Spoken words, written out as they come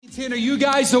10, are you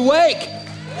guys awake?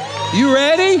 You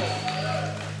ready?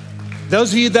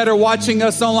 Those of you that are watching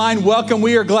us online, welcome.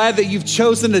 We are glad that you've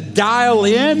chosen to dial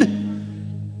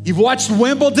in. You've watched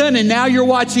Wimbledon and now you're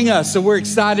watching us. So we're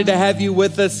excited to have you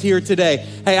with us here today.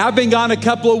 Hey, I've been gone a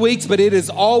couple of weeks, but it is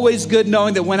always good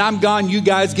knowing that when I'm gone, you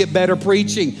guys get better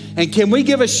preaching. And can we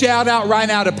give a shout out right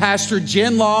now to Pastor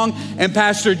Jen Long and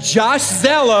Pastor Josh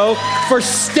Zello for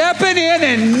stepping in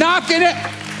and knocking it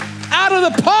out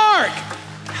of the park.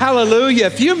 Hallelujah.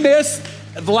 If you missed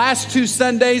the last 2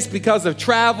 Sundays because of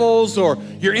travels or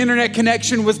your internet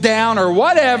connection was down or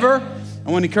whatever, I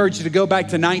want to encourage you to go back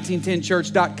to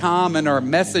 1910church.com and our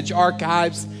message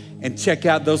archives and check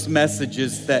out those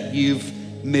messages that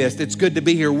you've missed. It's good to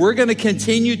be here. We're going to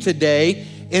continue today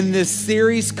in this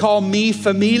series called Mi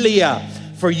Familia.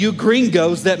 For you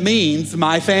gringos, that means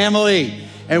my family.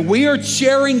 And we are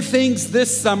sharing things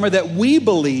this summer that we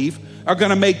believe are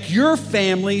going to make your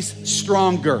families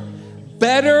stronger,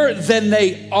 better than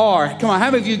they are. Come on, how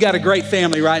many of you got a great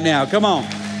family right now? Come on.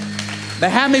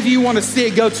 But how many of you want to see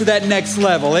it go to that next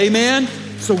level? Amen?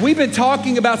 So we've been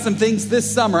talking about some things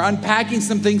this summer, unpacking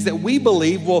some things that we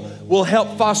believe will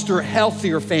help foster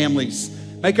healthier families,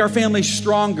 make our families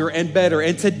stronger and better.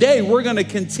 And today we're going to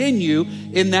continue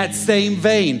in that same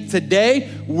vein.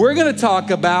 Today we're going to talk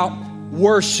about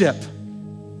worship.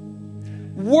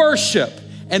 Worship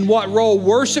and what role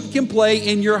worship can play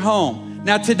in your home.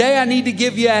 Now today I need to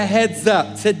give you a heads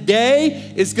up.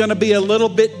 Today is going to be a little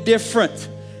bit different.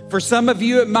 For some of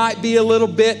you, it might be a little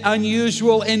bit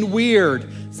unusual and weird.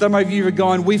 Some of you are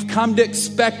going, we've come to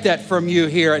expect that from you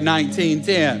here at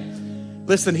 1910.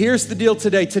 Listen, here's the deal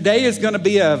today. Today is going to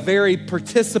be a very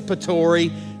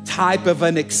participatory type of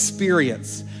an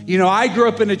experience. You know, I grew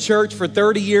up in a church for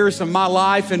 30 years of my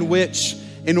life in which,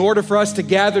 in order for us to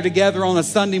gather together on a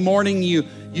Sunday morning, you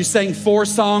sang 4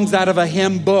 songs out of a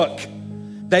hymn book.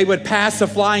 They would pass a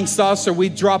flying saucer.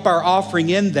 We'd drop our offering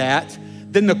in that.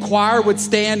 Then the choir would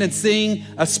stand and sing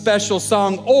a special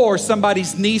song, or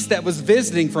somebody's niece that was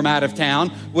visiting from out of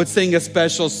town would sing a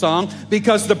special song,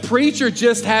 because the preacher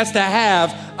just has to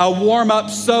have a warm-up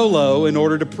solo in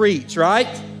order to preach, right?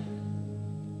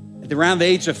 At around the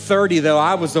age of 30, though,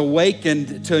 I was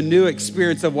awakened to a new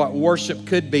experience of what worship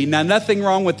could be. Now, nothing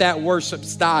wrong with that worship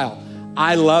style.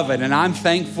 I love it, and I'm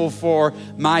thankful for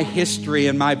my history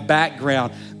and my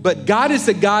background. But God is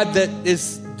a God that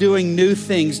is doing new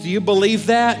things. Do you believe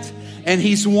that? And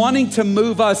he's wanting to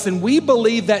move us. And we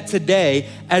believe that today,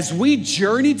 as we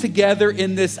journey together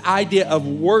in this idea of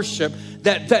worship,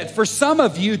 that for some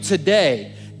of you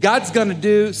today, God's going to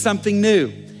do something new.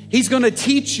 He's going to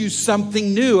teach you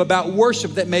something new about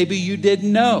worship that maybe you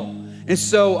didn't know. And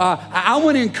so I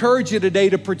want to encourage you today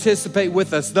to participate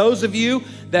with us. Those of you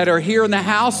that are here in the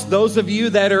house, those of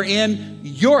you that are in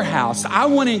your house, I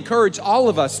want to encourage all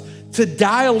of us to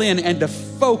dial in and to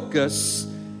focus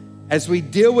as we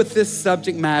deal with this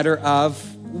subject matter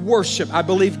of worship. I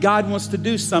believe God wants to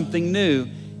do something new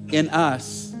in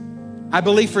us. I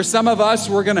believe for some of us,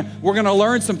 we're gonna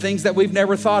learn some things that we've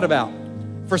never thought about.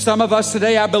 For some of us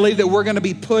today, I believe that we're gonna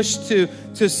be pushed to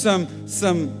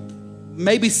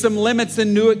maybe some limits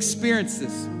and new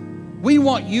experiences. We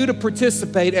want you to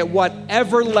participate at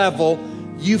whatever level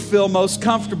you feel most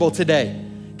comfortable today.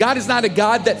 God is not a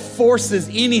God that forces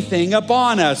anything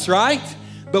upon us, right?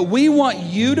 But we want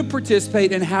you to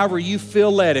participate in however you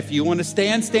feel led. If you want to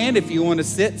stand, stand. If you want to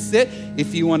sit, sit.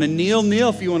 If you want to kneel, kneel.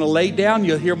 If you want to lay down,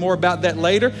 you'll hear more about that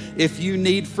later. If you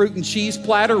need fruit and cheese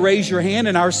platter, raise your hand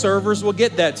and our servers will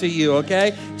get that to you,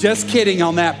 okay? Just kidding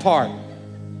on that part.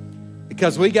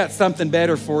 Because we got something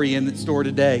better for you in the store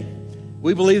today.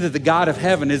 We believe that the God of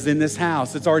heaven is in this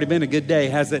house. It's already been a good day,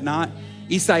 has it not?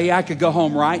 Isaiah, I could go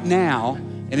home right now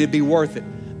and it'd be worth it.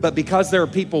 But because there are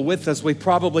people with us, we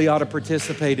probably ought to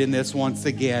participate in this once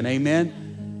again.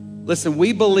 Amen? Listen,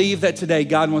 we believe that today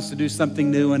God wants to do something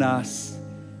new in us.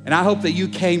 And I hope that you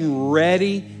came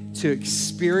ready to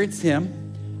experience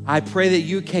him. I pray that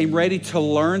you came ready to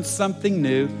learn something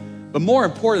new. But more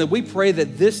importantly, we pray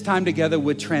that this time together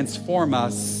would transform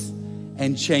us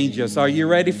and change us. Are you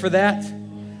ready for that?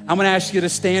 I'm gonna ask you to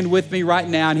stand with me right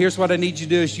now. And here's what I need you to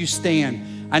do as you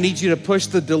stand. I need you to push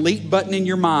the delete button in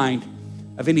your mind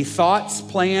of any thoughts,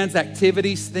 plans,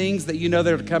 activities, things that you know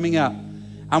that are coming up.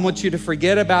 I want you to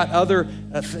forget about other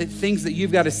things that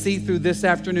you've got to see through this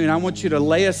afternoon. I want you to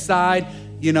lay aside,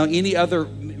 any other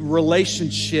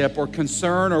relationship or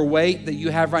concern or weight that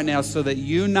you have right now so that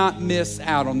you not miss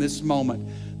out on this moment.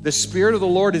 The Spirit of the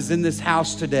Lord is in this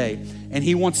house today, and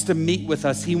he wants to meet with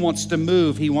us. He wants to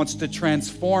move. He wants to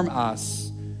transform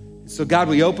us. So God,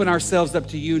 we open ourselves up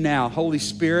to you now. Holy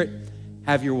Spirit,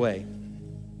 have your way.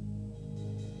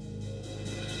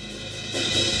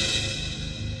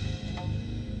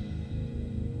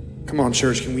 Come on,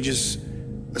 church, can we just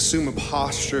assume a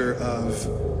posture of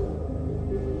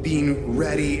being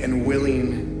ready and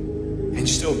willing and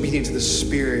just obedient to the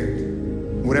Spirit,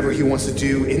 whatever He wants to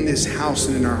do in this house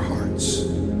and in our hearts.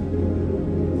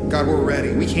 God, we're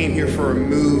ready. We came here for a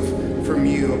move from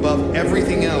You. Above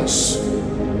everything else,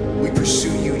 we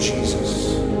pursue You,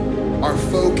 Jesus. Our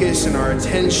focus and our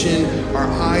attention, our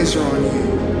eyes are on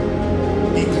You.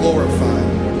 Be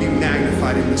glorified, be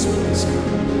magnified in this place, God.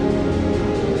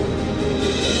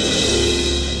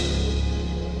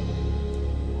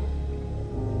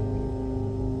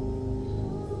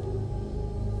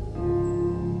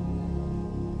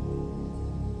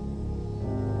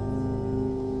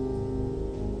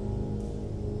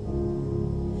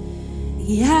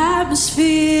 The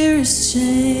atmosphere is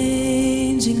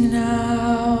changing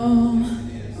now,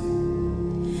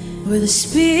 where the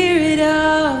Spirit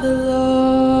of the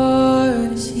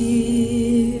Lord is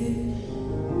here.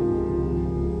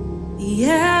 The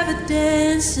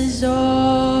evidence is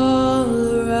all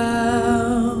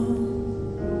around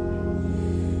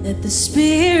that the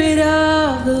Spirit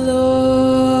of the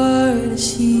Lord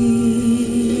is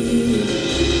here.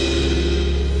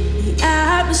 The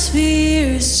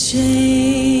atmosphere is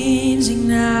changing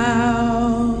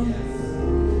now,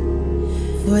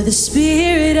 for the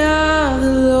Spirit of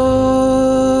the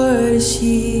Lord is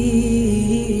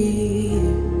here.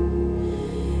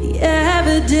 The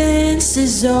evidence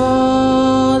is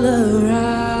all around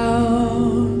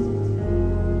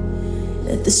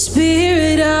that the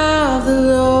Spirit of the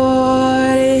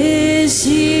Lord is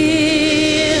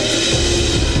here.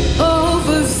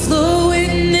 Overflow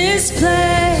in this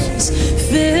place,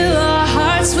 fill our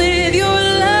hearts with Your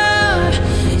love.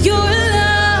 Your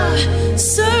love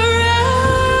surrounds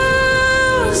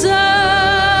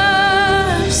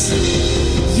us.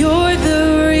 You're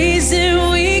the reason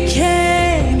we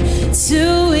came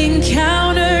to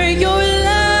encounter Your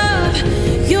love.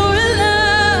 Your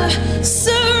love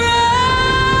surrounds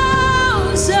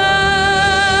us.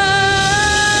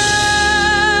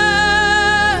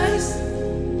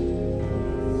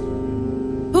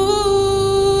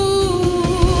 Ooh.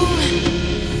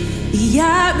 The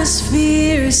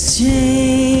atmosphere is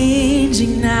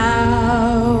changing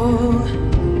now,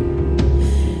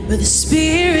 where the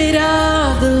Spirit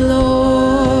of the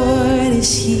Lord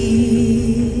is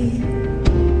here,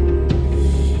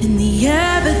 and the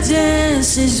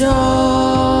evidence is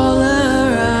all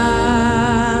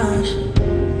around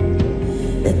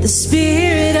that the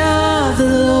Spirit of the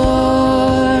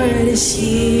Lord is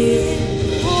here.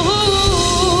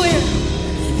 Ooh, yeah.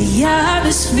 The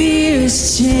atmosphere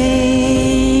is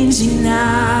changing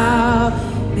now,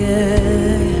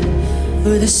 yeah,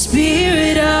 for the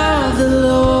Spirit of the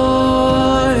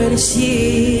Lord is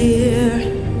here.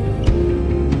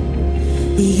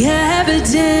 The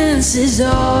evidence is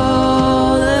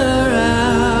all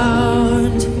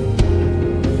around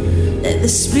that the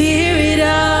Spirit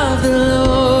of the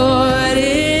Lord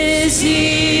is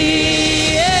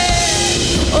here.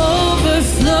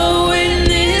 Overflow in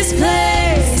this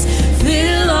place,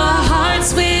 fill our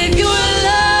hearts with Your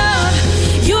love.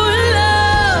 Your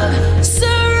love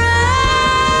surrounds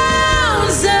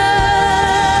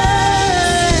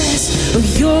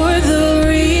us. You're the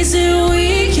reason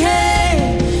we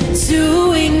came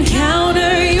to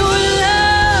encounter Your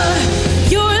love.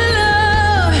 Your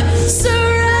love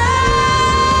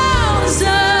surrounds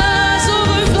us.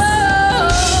 Overflow,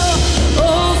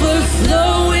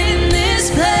 overflow in this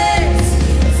place,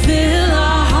 fill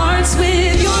our hearts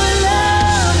with Your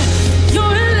love.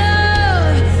 Your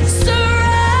love surrounds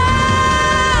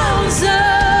us.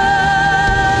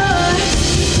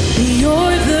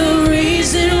 You're the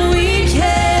reason we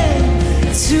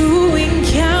came to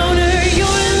encounter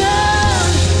Your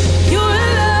love. Your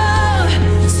love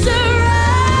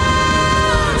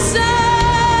surrounds us.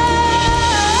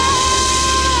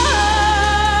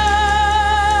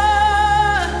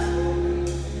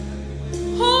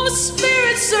 Oh,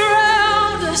 Spirit,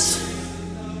 surround us.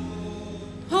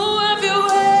 Oh, have Your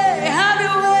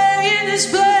way in this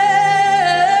place.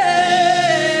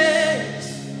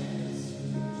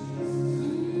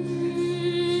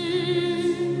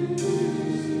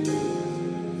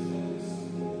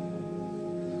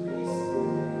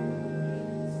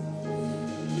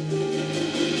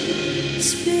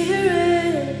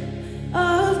 Spirit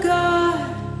of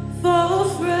God, fall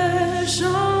fresh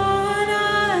on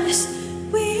us.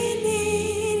 We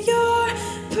need Your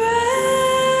presence.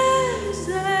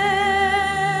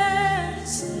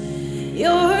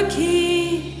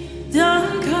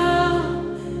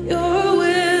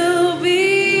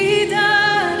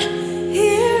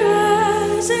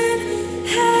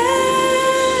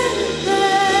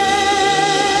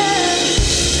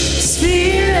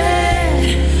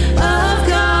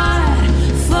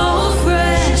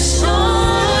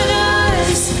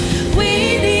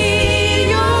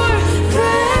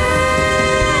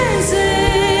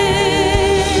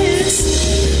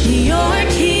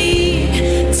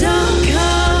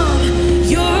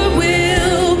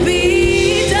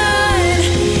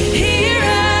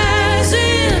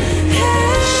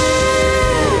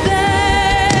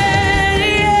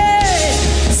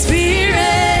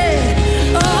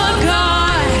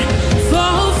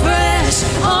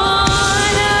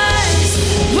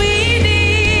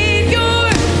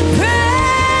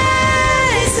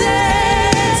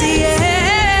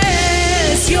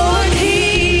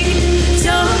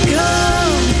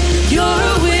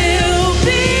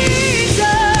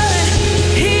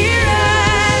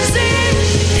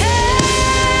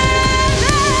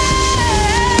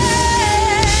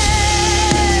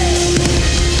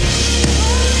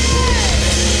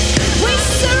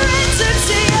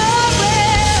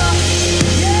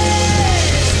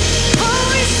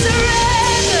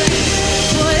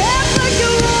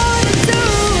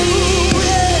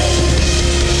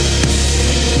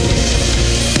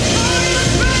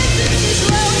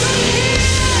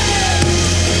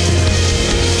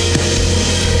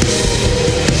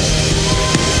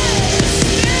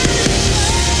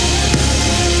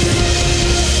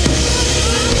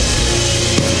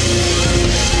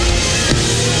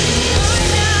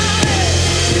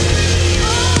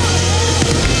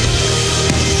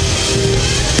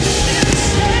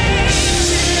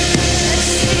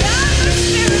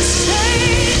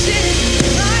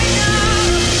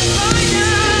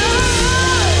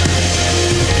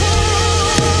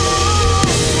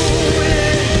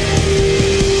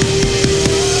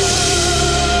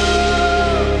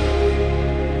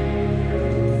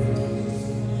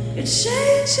 You're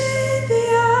changing the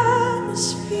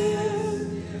atmosphere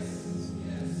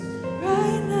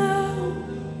right now.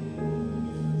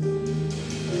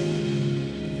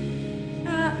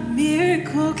 A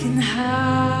miracle can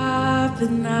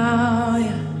happen now,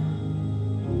 yeah.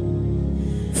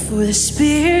 For the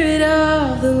Spirit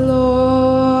of the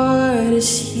Lord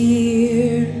is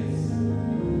here,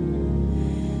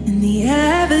 and the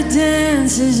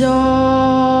evidence is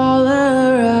all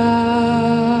around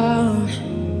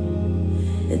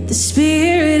that the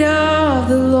Spirit of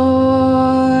the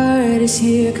Lord is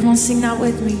here. Come on, sing that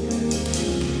with me.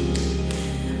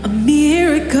 A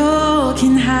miracle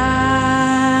can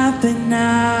happen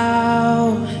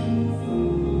now,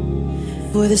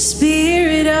 for the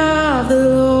Spirit of the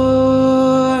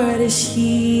Lord is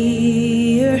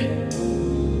here.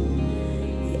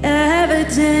 The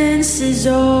evidence is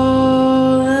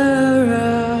all around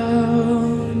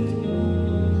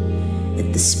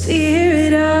that the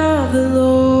Spirit of the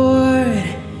Lord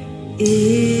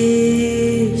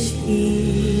is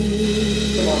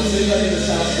here. Come on, does anybody in this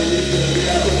house believe that we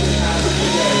have what we have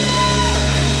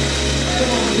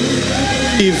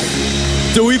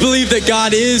today? Do we believe that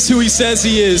God is who he says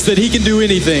he is, that he can do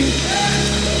anything?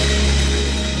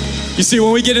 You see,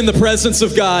 when we get in the presence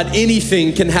of God,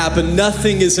 anything can happen.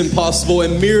 Nothing is impossible,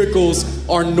 and miracles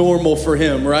are normal for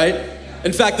him, right?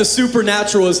 In fact, the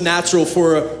supernatural is natural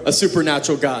for a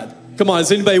supernatural God. Come on,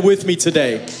 is anybody with me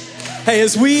today? Hey,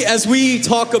 as we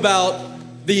talk about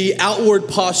the outward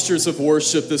postures of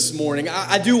worship this morning,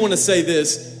 I do want to say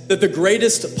this, that the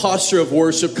greatest posture of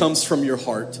worship comes from your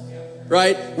heart,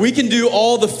 right? We can do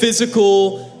all the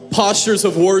physical postures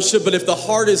of worship, but if the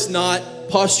heart is not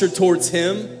postured towards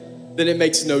him, then it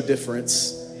makes no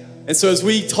difference. And so as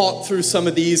we talk through some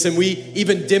of these and we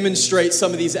even demonstrate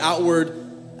some of these outward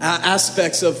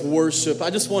aspects of worship, I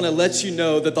just want to let you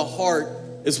know that the heart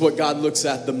is what God looks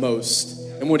at the most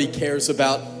and what he cares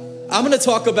about. I'm going to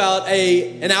talk about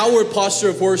an outward posture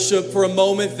of worship for a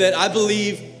moment that I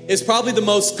believe is probably the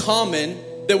most common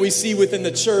that we see within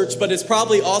the church, but it's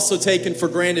probably also taken for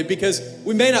granted because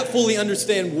we may not fully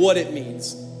understand what it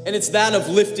means. And it's that of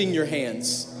lifting your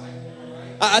hands.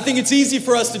 I think it's easy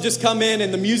for us to just come in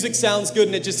and the music sounds good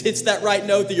and it just hits that right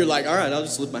note that you're like, all right, I'll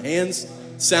just lift my hands.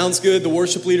 Sounds good. The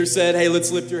worship leader said, hey,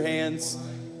 let's lift your hands.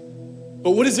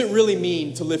 But what does it really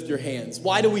mean to lift your hands?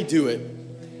 Why do we do it?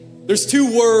 There's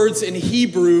two words in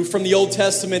Hebrew from the Old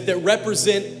Testament that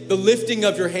represent the lifting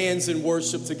of your hands in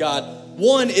worship to God.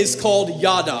 One is called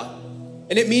yada,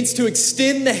 and it means to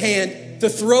extend the hand, to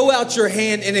throw out your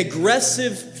hand in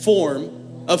aggressive form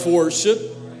of worship,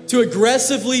 to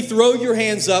aggressively throw your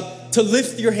hands up, to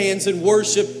lift your hands in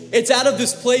worship. It's out of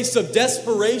this place of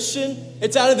desperation.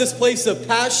 It's out of this place of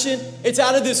passion. It's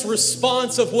out of this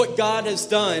response of what God has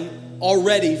done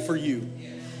already for you.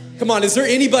 Come on, is there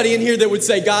anybody in here that would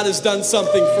say, God has done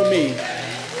something for me?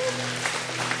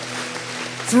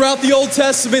 Throughout the Old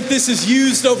Testament, this is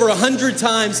used over 100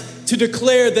 times to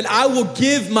declare that I will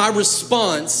give my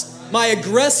response, my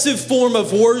aggressive form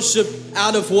of worship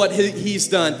out of what he's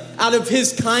done, out of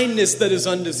his kindness that is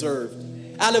undeserved,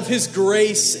 out of his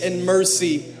grace and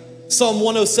mercy. Psalm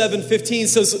 107:15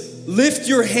 says, lift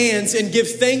your hands and give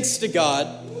thanks to God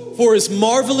for his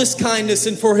marvelous kindness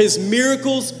and for his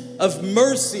miracles of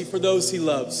mercy for those he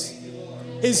loves.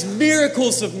 His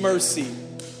miracles of mercy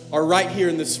are right here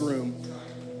in this room.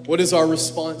 What is our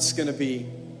response going to be?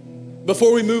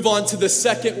 Before we move on to the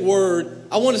second word,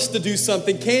 I want us to do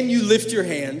something. Can you lift your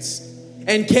hands?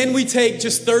 And can we take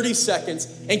just 30 seconds?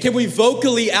 And can we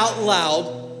vocally out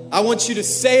loud? I want you to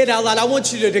say it out loud. I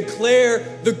want you to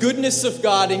declare the goodness of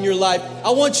God in your life.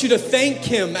 I want you to thank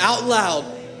him out loud.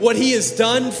 What he has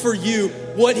done for you,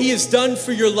 what he has done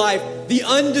for your life, the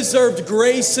undeserved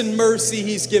grace and mercy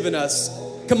he's given us.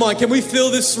 Come on, can we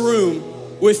fill this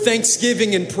room with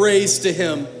thanksgiving and praise to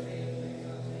him?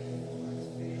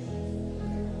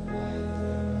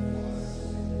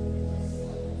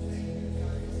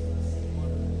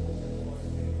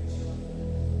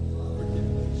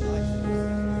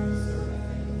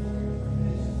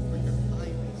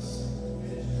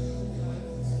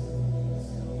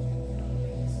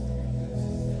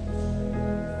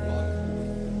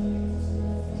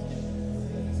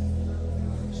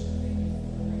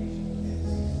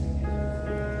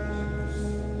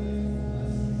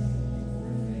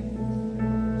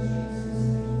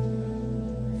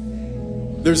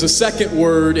 There's a second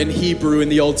word in Hebrew in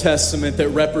the Old Testament that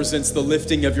represents the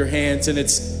lifting of your hands, and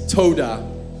it's toda.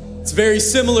 It's very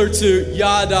similar to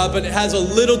yada, but it has a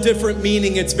little different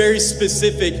meaning. It's very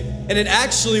specific. And it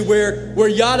actually, where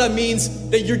yada means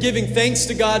that you're giving thanks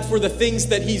to God for the things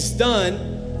that he's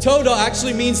done, Toda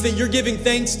actually means that you're giving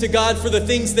thanks to God for the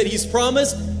things that he's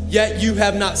promised, yet you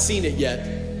have not seen it yet.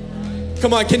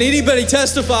 Come on, can anybody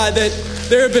testify that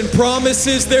there have been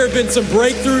promises, there have been some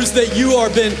breakthroughs that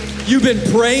you've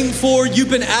been praying for, you've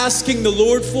been asking the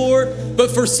Lord for, but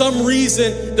for some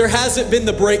reason, there hasn't been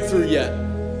the breakthrough yet.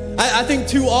 I think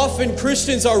too often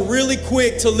Christians are really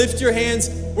quick to lift your hands.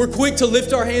 We're quick to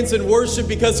lift our hands in worship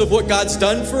because of what God's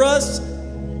done for us,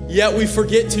 yet we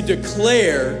forget to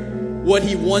declare what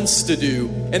he wants to do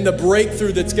and the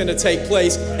breakthrough that's going to take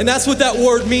place. And that's what that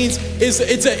word means, is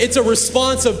it's a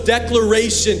response of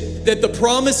declaration that the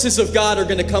promises of God are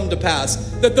going to come to pass,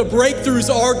 that the breakthroughs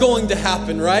are going to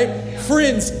happen, right?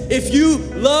 Friends, if you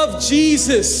love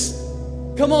Jesus,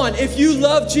 come on, if you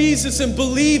love Jesus and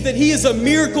believe that he is a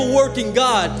miracle working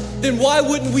God, then why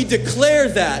wouldn't we declare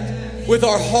that with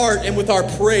our heart and with our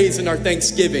praise and our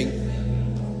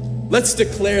thanksgiving? Let's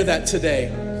declare that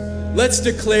today. Let's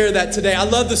declare that today. I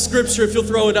love the scripture, if you'll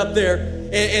throw it up there.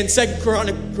 In 2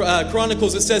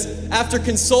 Chronicles, it says, after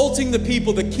consulting the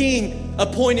people, the king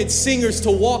appointed singers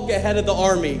to walk ahead of the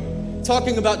army.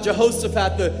 Talking about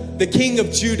Jehoshaphat, the king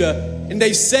of Judah. And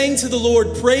they sang to the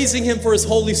Lord, praising him for his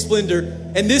holy splendor.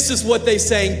 And this is what they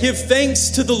sang: give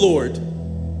thanks to the Lord,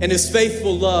 and his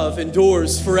faithful love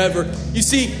endures forever. You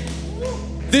see,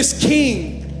 this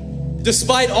king,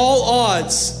 despite all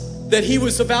odds, that he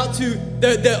was about to,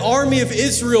 the army of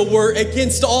Israel were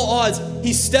against all odds,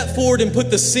 he stepped forward and put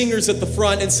the singers at the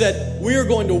front and said, we are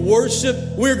going to worship,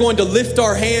 we are going to lift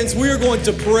our hands, we are going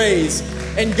to praise.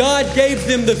 And God gave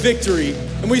them the victory.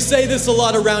 And we say this a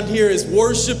lot around here, is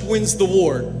worship wins the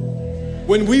war.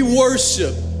 When we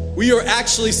worship, we are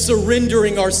actually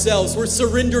surrendering ourselves. We're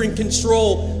surrendering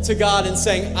control to God and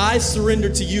saying, I surrender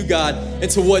to you, God, and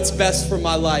to what's best for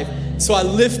my life. So I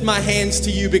lift my hands to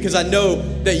you because I know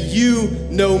that you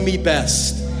know me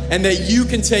best and that you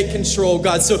can take control,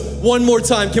 God. So one more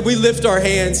time, can we lift our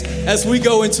hands as we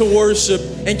go into worship,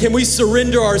 and can we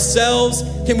surrender ourselves?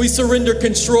 Can we surrender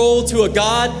control to a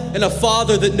God and a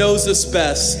Father that knows us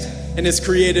best and has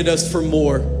created us for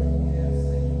more?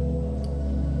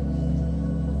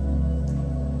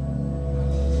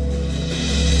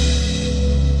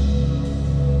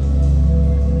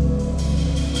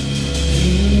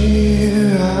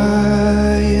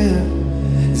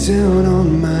 Down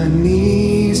on my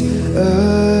knees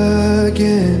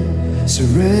again,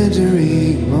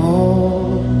 surrendering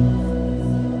all,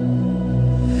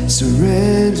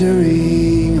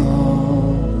 surrendering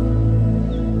all.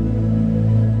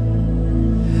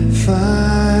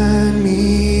 Find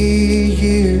me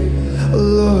here,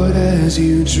 Lord, as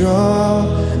you draw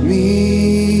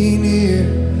me near.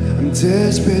 I'm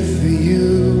desperate for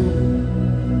you,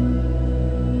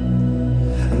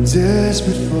 I'm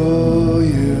desperate for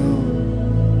you.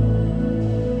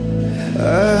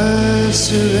 I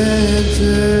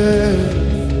surrender.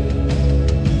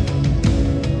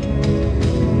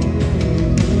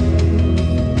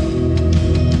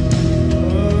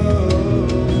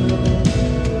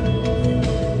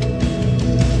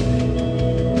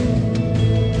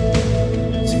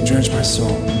 Sing, drench my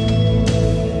soul.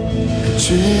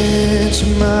 Drench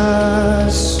my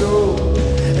soul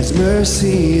as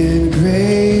mercy and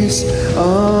grace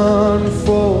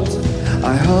unfold.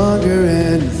 I hunger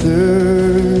and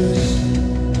thirst.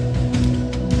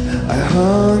 I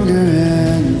hunger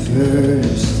and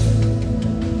thirst.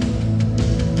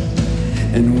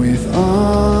 And with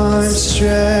arms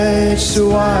stretched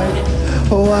wide,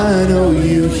 oh, I know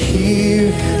you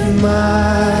hear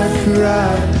my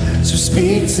cry. So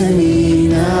speak to me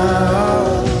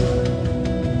now.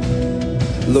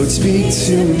 Lord, speak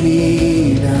to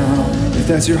me now. If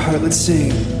that's your heart, let's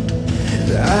sing.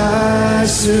 I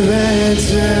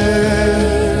surrender.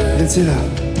 Lift it up.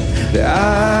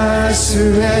 I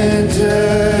surrender.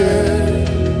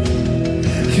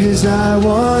 'Cause I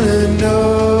wanna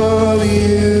know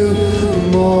you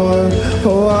more.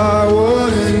 Oh, I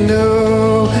wanna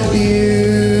know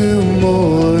you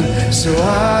more. So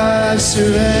I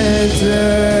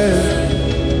surrender.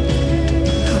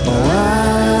 Oh,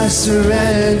 I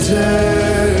surrender.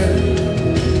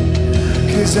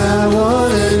 'Cause I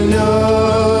wanna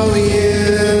know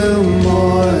you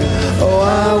more. Oh,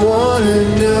 I wanna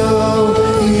know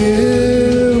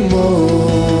you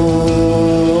more.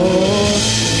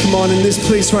 Come on, in this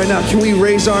place right now, can we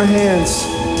raise our hands?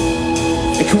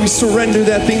 And can we surrender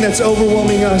that thing that's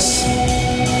overwhelming us?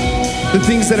 The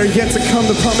things that are yet to come,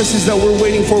 the promises that we're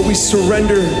waiting for, we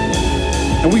surrender.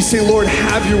 And we say, Lord,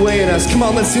 have your way in us. Come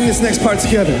on, let's sing this next part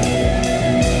together.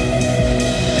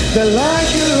 That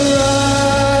like a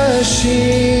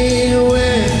rushing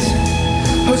wind,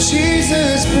 oh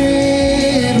Jesus,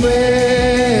 breathe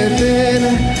within.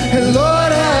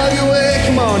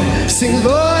 Say,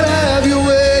 Lord, have your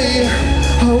way.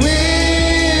 Oh,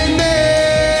 in me.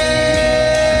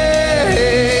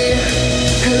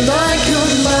 And like a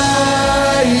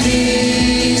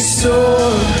mighty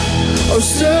storm, oh,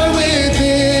 stir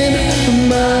within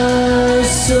my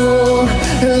soul.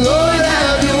 And Lord,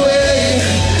 have your way.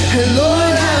 And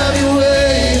Lord, have your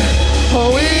way.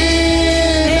 Oh,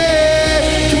 in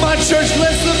me. Come on, church,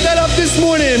 let's lift that up this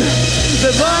morning.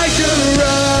 That like a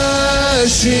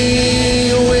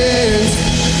rushing wind,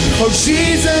 oh,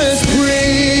 Jesus,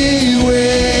 breathe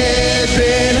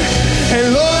within.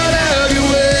 And Lord, have your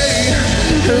way.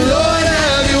 And Lord,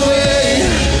 have your way.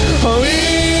 Oh,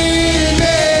 in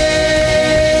me.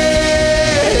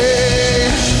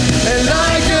 And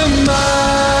like a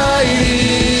mighty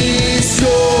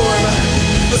storm,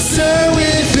 stir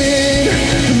within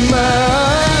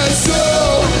my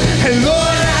soul. And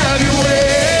Lord, have your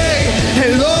way.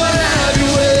 And Lord, have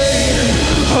your way.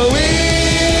 Oh,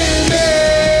 in me.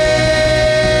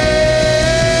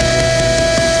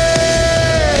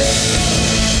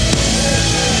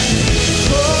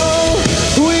 Oh,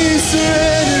 we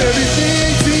surrender everything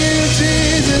to you,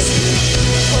 Jesus.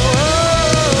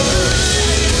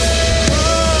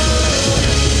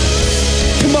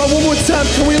 Come on, one more time.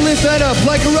 Can we lift that up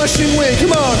like a rushing wind?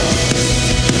 Come on.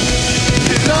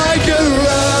 Like a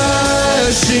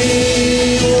rushing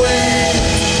wind.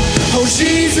 Oh,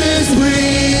 Jesus,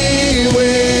 breathe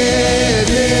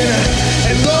within.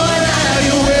 And Lord, have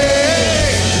your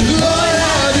way. Lord,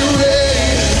 have your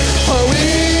way. Oh,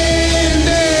 in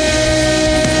me.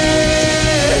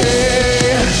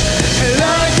 And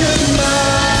like a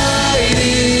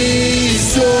mighty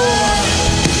storm,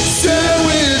 stir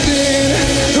within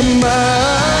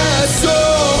my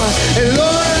soul. And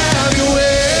Lord, have your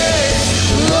way.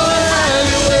 Lord, have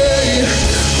your way.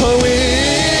 Oh,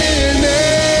 in me.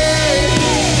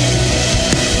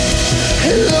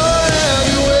 And Lord, have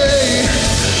your way.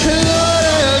 And Lord,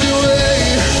 have your way.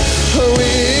 Oh,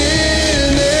 in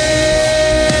me.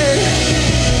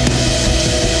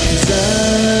 'Cause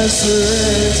I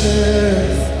surrender.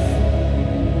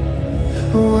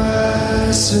 Oh,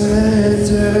 I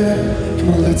surrender. Come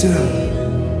on, lift it up.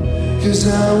 'Cause I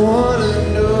wanna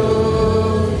know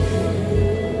you.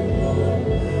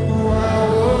 Oh, I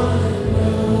wanna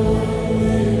know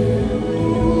you.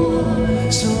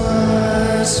 So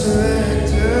I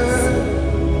surrender.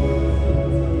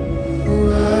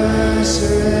 Oh, I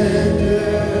surrender.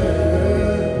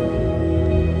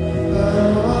 I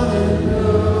wanna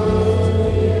know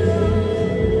you.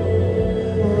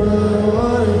 Oh, I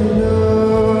wanna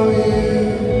know you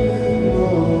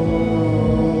more.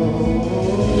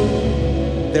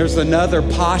 There's another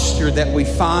posture that we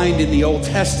find in the Old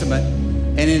Testament,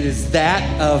 and it is that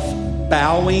of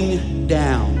bowing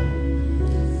down.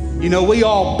 You know, we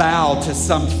all bow to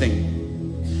something.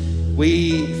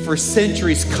 We, for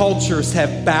centuries, cultures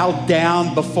have bowed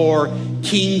down before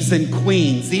kings and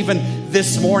queens. Even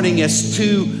this morning, as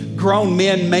two grown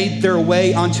men made their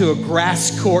way onto a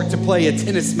grass court to play a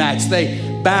tennis match, they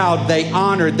bowed, they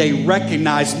honored, they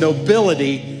recognized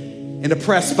nobility in a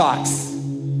press box.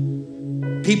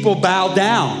 People bow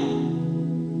down.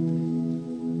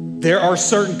 There are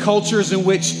certain cultures in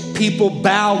which people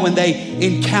bow when they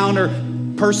encounter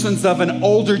persons of an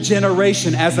older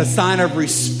generation. As a sign of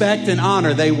respect and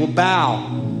honor, they will bow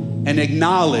and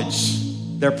acknowledge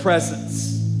their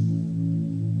presence.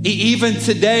 Even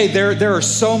today, there are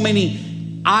so many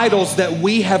idols that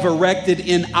we have erected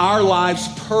in our lives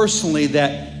personally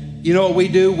that, you know what we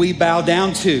do? We bow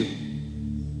down to.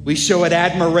 We show it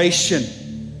admiration.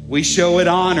 We show it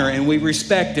honor, and we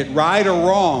respect it, right or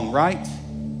wrong, right?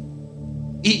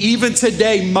 Even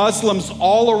today, Muslims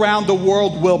all around the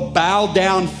world will bow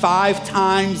down 5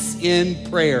 times in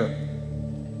prayer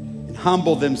and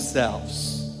humble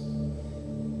themselves.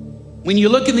 When you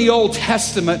look in the Old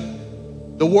Testament,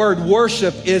 the word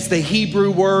worship is the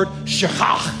Hebrew word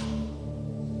shachach.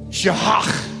 Shachach.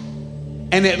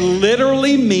 And it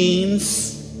literally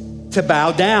means to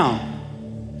bow down.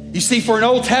 You see, for an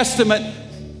Old Testament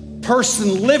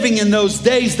person living in those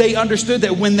days, they understood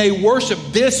that when they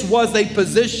worshiped, this was a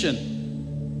position.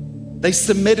 They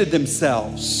submitted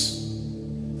themselves.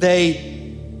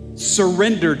 They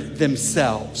surrendered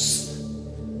themselves.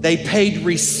 They paid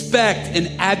respect and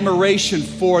admiration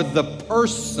for the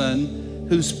person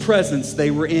whose presence they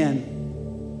were in.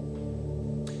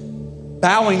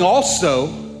 Bowing also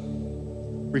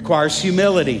requires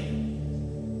humility.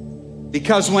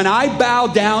 Because when I bow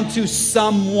down to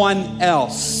someone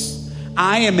else,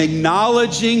 I am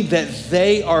acknowledging that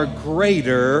they are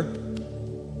greater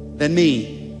than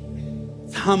me.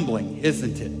 It's humbling,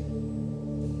 isn't it?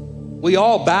 We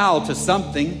all bow to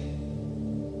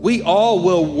something. We all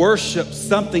will worship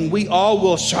something. We all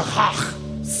will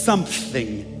shachach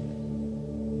something.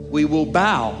 We will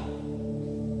bow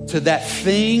to that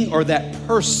thing or that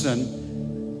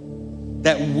person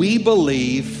that we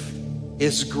believe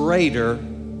is greater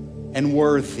and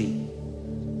worthy.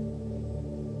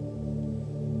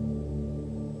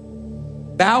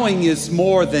 Bowing is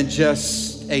more than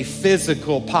just a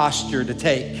physical posture to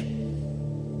take.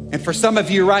 And for some of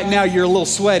you right now, you're a little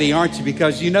sweaty, aren't you?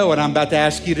 Because you know what I'm about to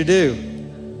ask you to do.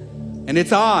 And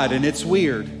it's odd and it's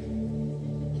weird.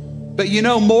 But you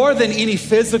know, more than any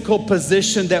physical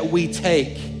position that we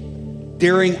take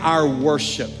during our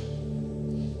worship,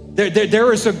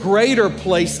 there is a greater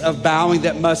place of bowing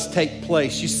that must take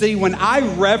place. You see, when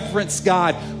I reverence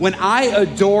God, when I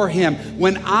adore Him,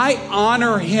 when I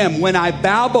honor Him, when I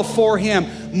bow before Him,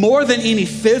 more than any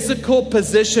physical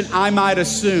position I might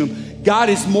assume, God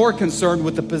is more concerned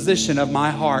with the position of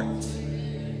my heart.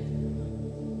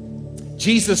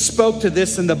 Jesus spoke to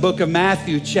this in the book of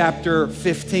Matthew, chapter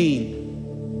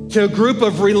 15, to a group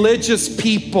of religious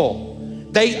people.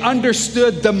 They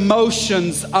understood the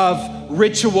motions of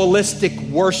ritualistic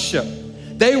worship.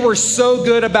 They were so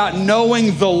good about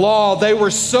knowing the law. They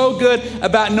were so good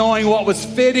about knowing what was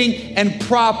fitting and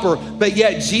proper. But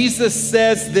yet Jesus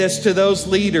says this to those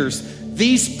leaders: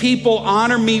 these people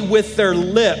honor me with their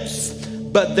lips,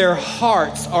 but their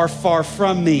hearts are far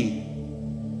from me.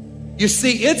 You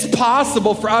see, it's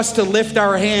possible for us to lift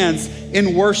our hands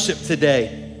in worship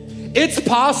today. It's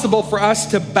possible for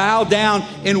us to bow down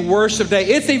in worship today.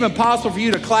 It's even possible for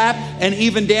you to clap and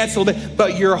even dance a little bit,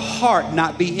 but your heart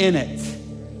not be in it.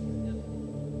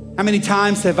 How many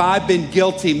times have I been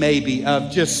guilty maybe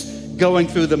of just going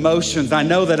through the motions? I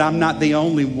know that I'm not the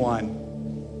only one,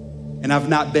 and I've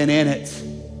not been in it.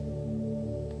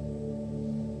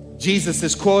 Jesus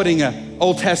is quoting an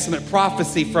Old Testament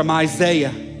prophecy from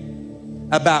Isaiah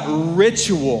about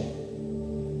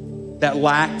ritual that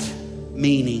lacked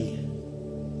meaning.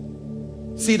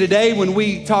 See, today when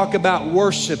we talk about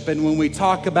worship and when we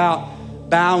talk about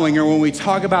bowing or when we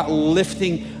talk about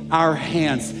lifting our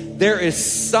hands, there is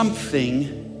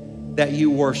something that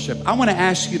you worship. I want to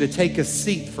ask you to take a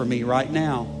seat for me right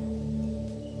now.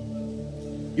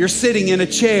 You're sitting in a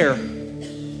chair,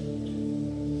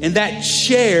 and that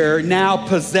chair now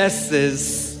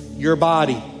possesses your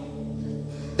body.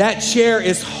 That chair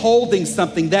is holding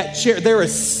something. That chair, there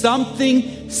is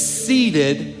something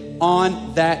seated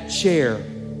on that chair.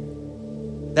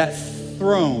 That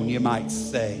throne, you might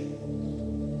say.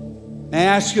 May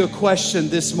I ask you a question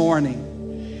this morning?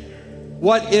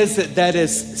 What is it that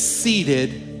is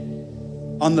seated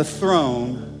on the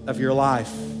throne of your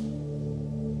life?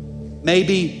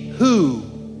 Maybe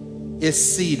who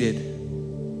is seated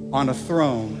on a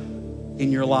throne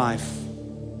in your life?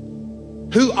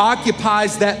 Who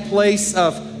occupies that place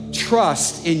of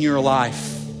trust in your life?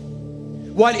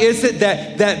 What is it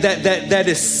that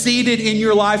is seated in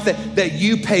your life that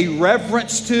you pay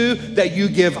reverence to, that you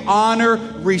give honor,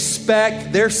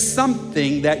 respect? There's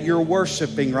something that you're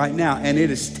worshiping right now, and it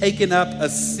has taken up a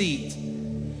seat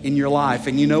in your life.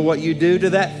 And you know what you do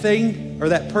to that thing or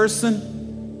that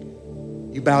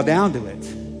person? You bow down to it.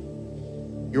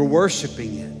 You're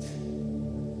worshiping it.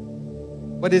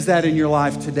 What is that in your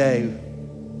life today?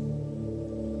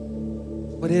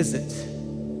 What is it?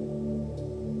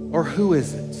 Or who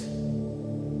is it?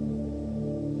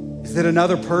 Is it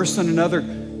another person, another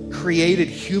created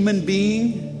human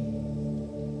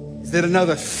being? Is it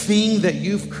another thing that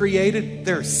you've created?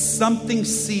 There's something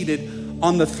seated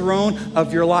on the throne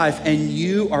of your life, and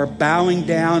you are bowing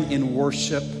down in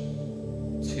worship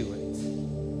to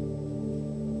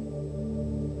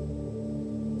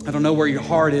it. I don't know where your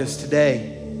heart is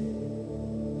today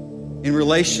in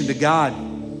relation to God.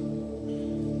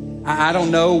 I don't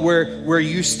know where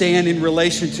you stand in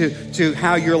relation to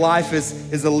how your life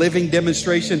is a living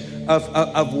demonstration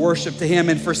of worship to Him.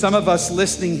 And for some of us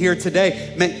listening here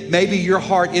today, maybe your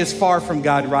heart is far from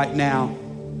God right now.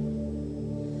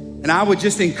 And I would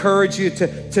just encourage you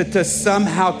to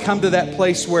somehow come to that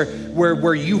place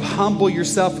where you humble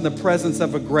yourself in the presence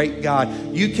of a great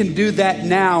God. You can do that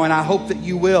now, and I hope that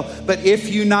you will. But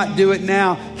if you not do it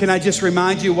now, can I just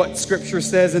remind you what Scripture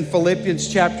says in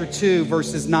Philippians chapter 2,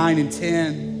 verses 9 and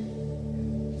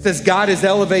 10. It says, God has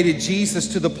elevated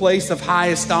Jesus to the place of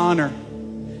highest honor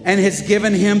and has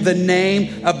given Him the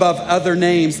name above other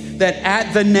names, that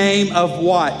at the name of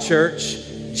what, church?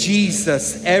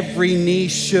 Jesus, every knee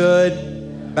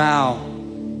should bow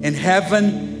in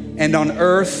heaven and on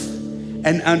earth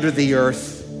and under the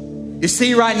earth. You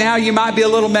see, right now, you might be a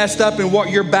little messed up in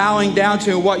what you're bowing down to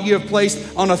and what you have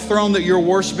placed on a throne that you're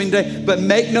worshiping today. But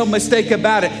make no mistake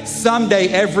about it, someday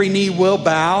every knee will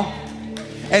bow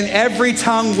and every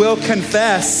tongue will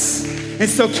confess. And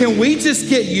so can we just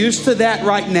get used to that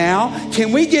right now?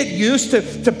 Can we get used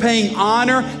to paying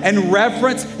honor and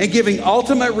reverence and giving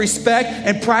ultimate respect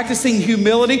and practicing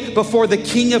humility before the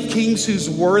King of Kings who's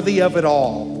worthy of it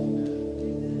all?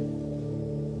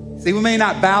 See, we may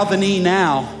not bow the knee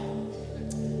now,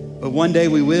 but one day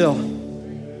we will.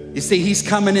 You see, he's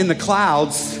coming in the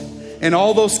clouds, and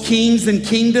all those kings and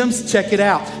kingdoms, check it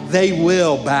out, they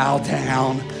will bow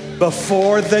down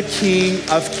before the King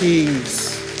of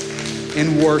Kings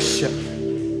in worship.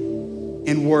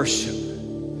 In worship.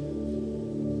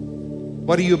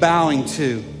 What are you bowing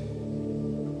to?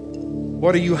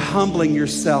 What are you humbling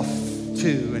yourself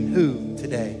to and who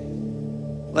today?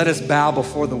 Let us bow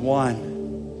before the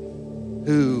one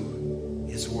who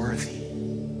is worthy.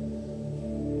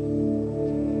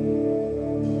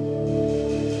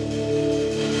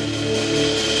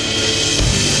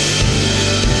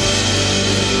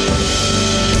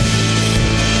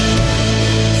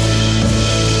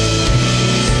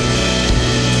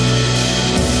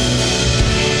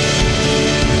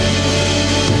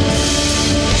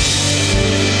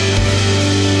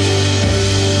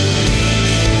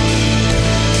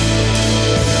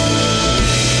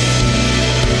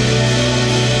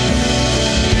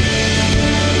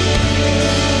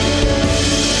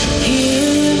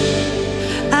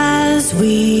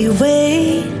 We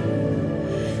wait,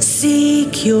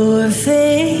 seek your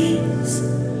face.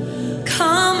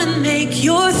 Come and make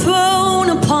your throne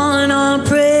upon our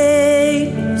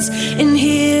praise. And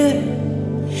here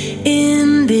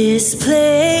in this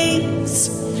place,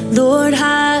 Lord,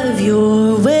 have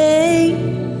your way.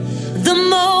 The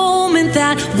moment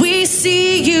that we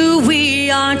see you, we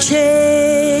are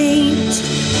changed.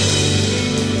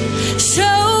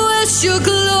 Show us your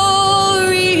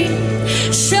glory.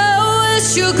 Show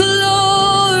your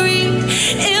glory.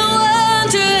 In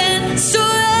wonder and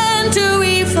surrender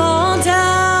we fall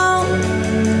down.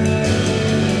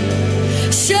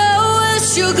 Show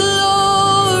us your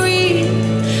glory.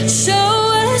 Show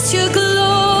us your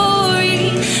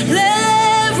glory.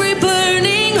 Let every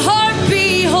burning heart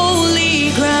be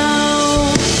holy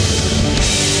ground.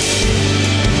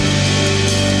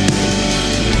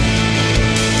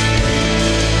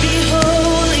 Be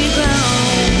holy ground.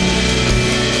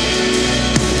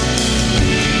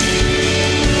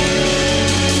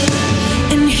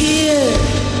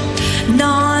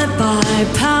 Not by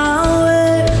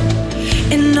power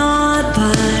and not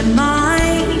by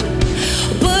might,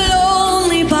 but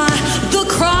only by the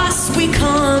cross we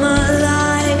come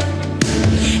alive.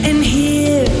 And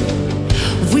here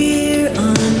we're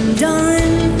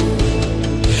undone,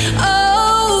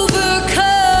 overcome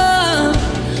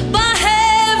by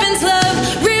heaven's love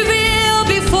revealed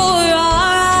before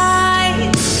our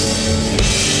eyes.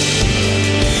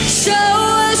 Show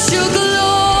us your glory.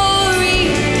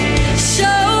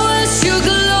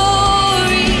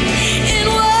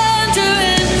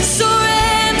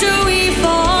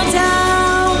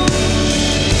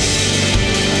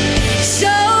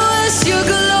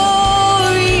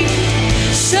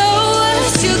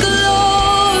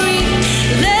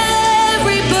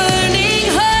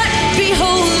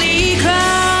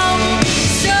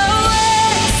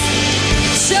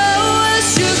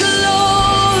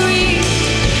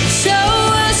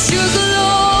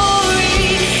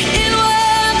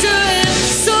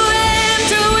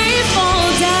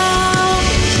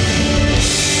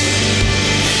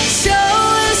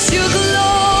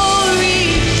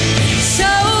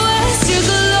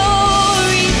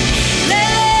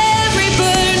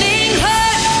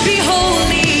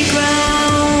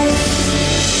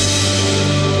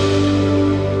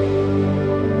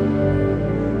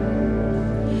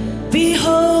 Be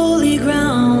holy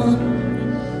ground.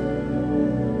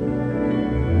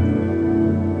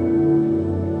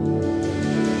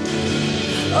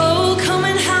 Oh, come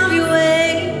and have your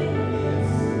way.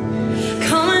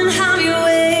 Come and have your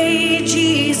way,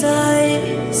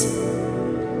 Jesus.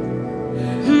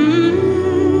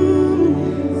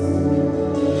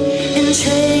 And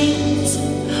chains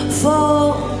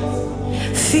fall,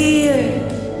 fear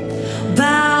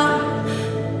bow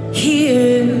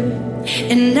here.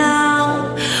 And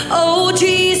now, oh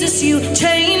Jesus, you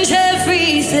change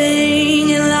everything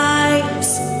in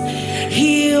lives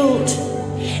healed,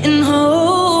 and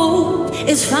hope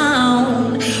is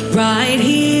found right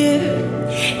here.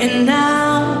 And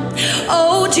now,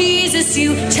 oh Jesus,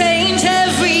 you change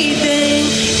everything.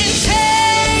 And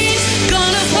change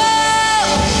gonna fall,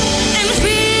 and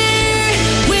fear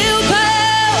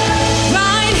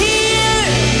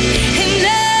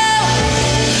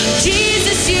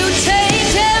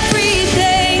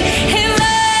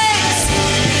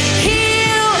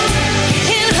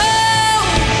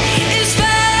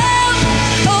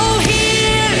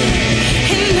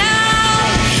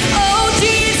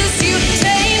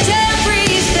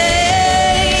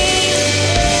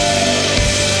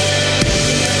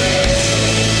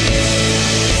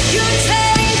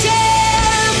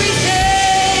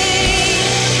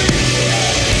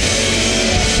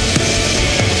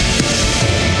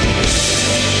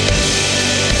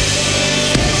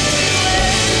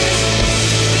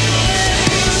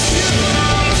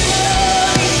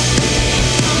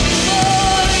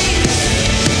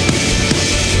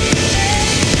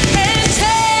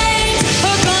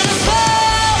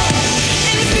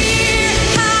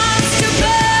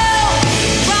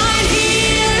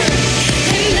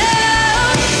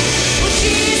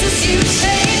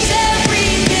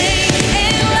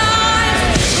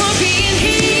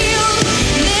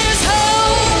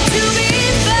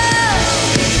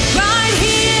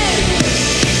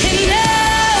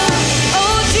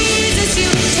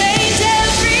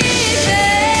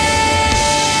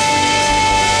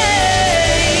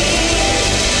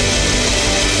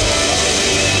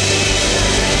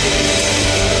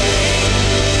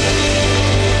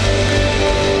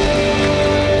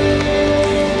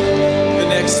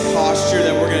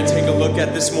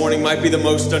at this morning might be the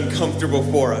most uncomfortable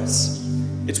for us.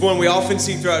 It's one we often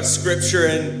see throughout Scripture,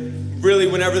 and really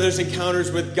whenever there's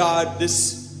encounters with God,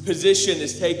 this position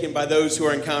is taken by those who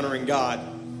are encountering God.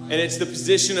 And it's the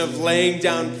position of laying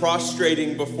down,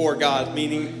 prostrating before God,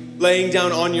 meaning laying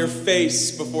down on your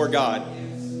face before God.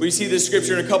 We see this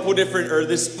scripture in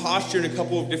this posture in a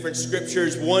couple of different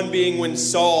scriptures. One being when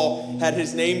Saul had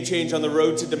his name changed on the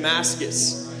road to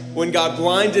Damascus. When God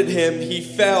blinded him, he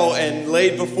fell and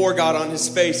laid before God on his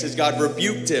face as God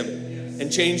rebuked him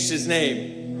and changed his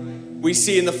name. We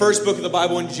see in the first book of the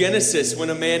Bible in Genesis when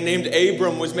a man named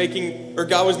Abram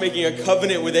God was making a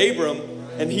covenant with Abram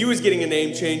and he was getting a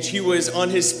name change. He was on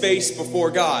his face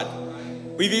before God.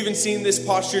 We've even seen this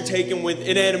posture taken with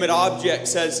inanimate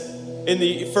objects, as in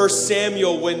the 1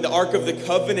 Samuel, when the Ark of the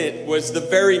Covenant was the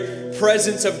very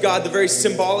presence of God, the very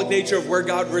symbolic nature of where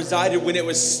God resided. When it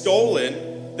was stolen,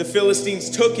 the Philistines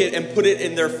took it and put it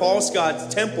in their false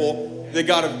god's temple, the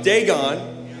god of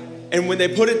Dagon. And when they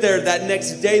put it there, that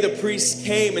next day the priests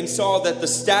came and saw that the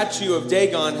statue of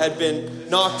Dagon had been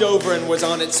knocked over and was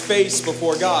on its face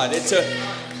before God. It's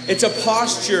a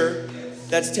posture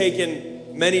that's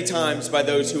taken many times by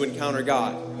those who encounter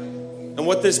God. And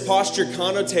what this posture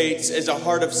connotates is a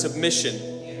heart of submission.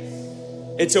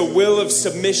 It's a will of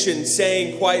submission,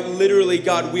 saying quite literally,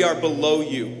 God, we are below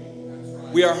you.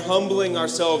 We are humbling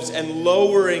ourselves and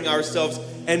lowering ourselves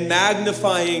and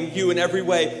magnifying you in every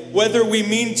way, whether we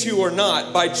mean to or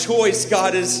not. By choice,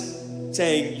 God is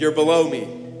saying, you're below me.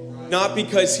 Not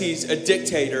because he's a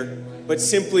dictator, but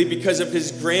simply because of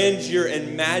his grandeur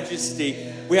and majesty.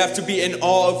 We have to be in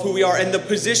awe of who we are. And the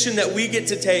position that we get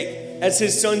to take as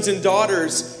his sons and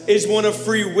daughters is one of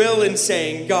free will in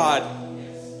saying, God,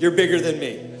 you're bigger than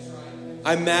me.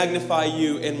 I magnify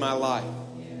you in my life.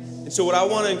 And so what I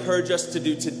want to encourage us to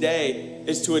do today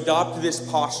is to adopt this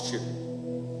posture.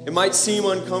 It might seem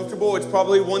uncomfortable. It's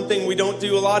probably one thing we don't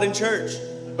do a lot in church.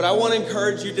 But I want to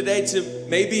encourage you today to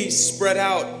maybe spread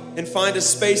out and find a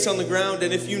space on the ground.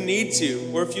 And if you need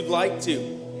to, or if you'd like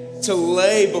to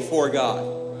lay before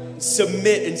God,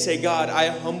 submit and say, God, I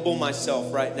humble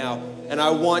myself right now. And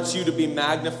I want you to be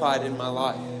magnified in my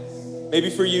life. Maybe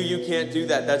for you, you can't do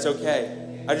that. That's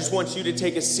okay. I just want you to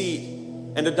take a seat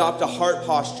and adopt a heart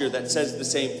posture that says the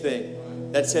same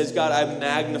thing. That says, God, I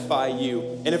magnify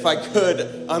you. And if I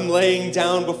could, I'm laying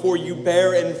down before you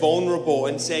bare and vulnerable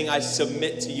and saying, I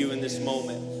submit to you in this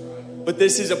moment. But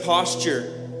this is a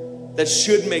posture that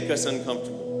should make us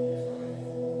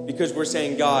uncomfortable. Because we're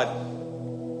saying, God,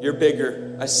 you're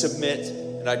bigger. I submit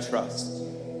and I trust.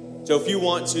 So if you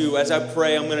want to, as I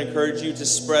pray, I'm going to encourage you to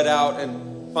spread out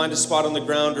and find a spot on the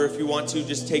ground, or if you want to,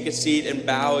 just take a seat and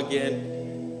bow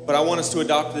again. But I want us to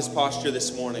adopt this posture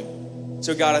this morning.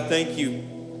 So God, I thank you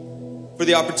for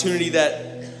the opportunity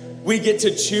that we get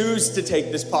to choose to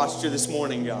take this posture this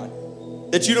morning,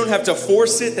 God. That you don't have to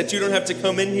force it, that you don't have to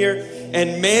come in here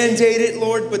and mandate it,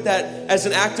 Lord, but that as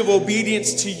an act of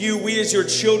obedience to you, we as your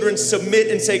children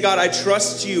submit and say, God, I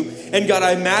trust you, and God,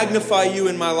 I magnify you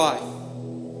in my life.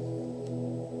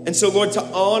 And so, Lord, to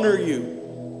honor you,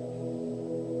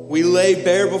 we lay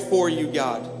bare before you,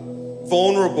 God,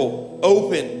 vulnerable,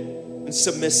 open, and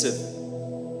submissive.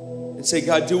 And say,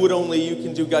 God, do what only you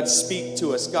can do. God, speak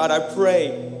to us. God, I pray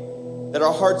that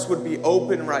our hearts would be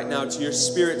open right now to your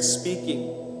Spirit speaking.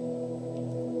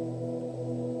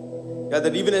 God,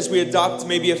 that even as we adopt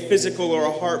maybe a physical or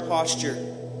a heart posture,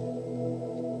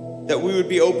 that we would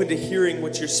be open to hearing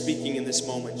what you're speaking in this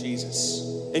moment, Jesus.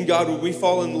 And God, would we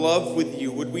fall in love with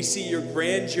you? Would we see your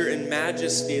grandeur and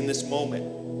majesty in this moment?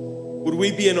 Would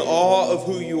we be in awe of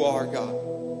who you are, God?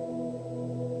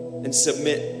 And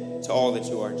submit to all that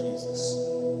you are, Jesus.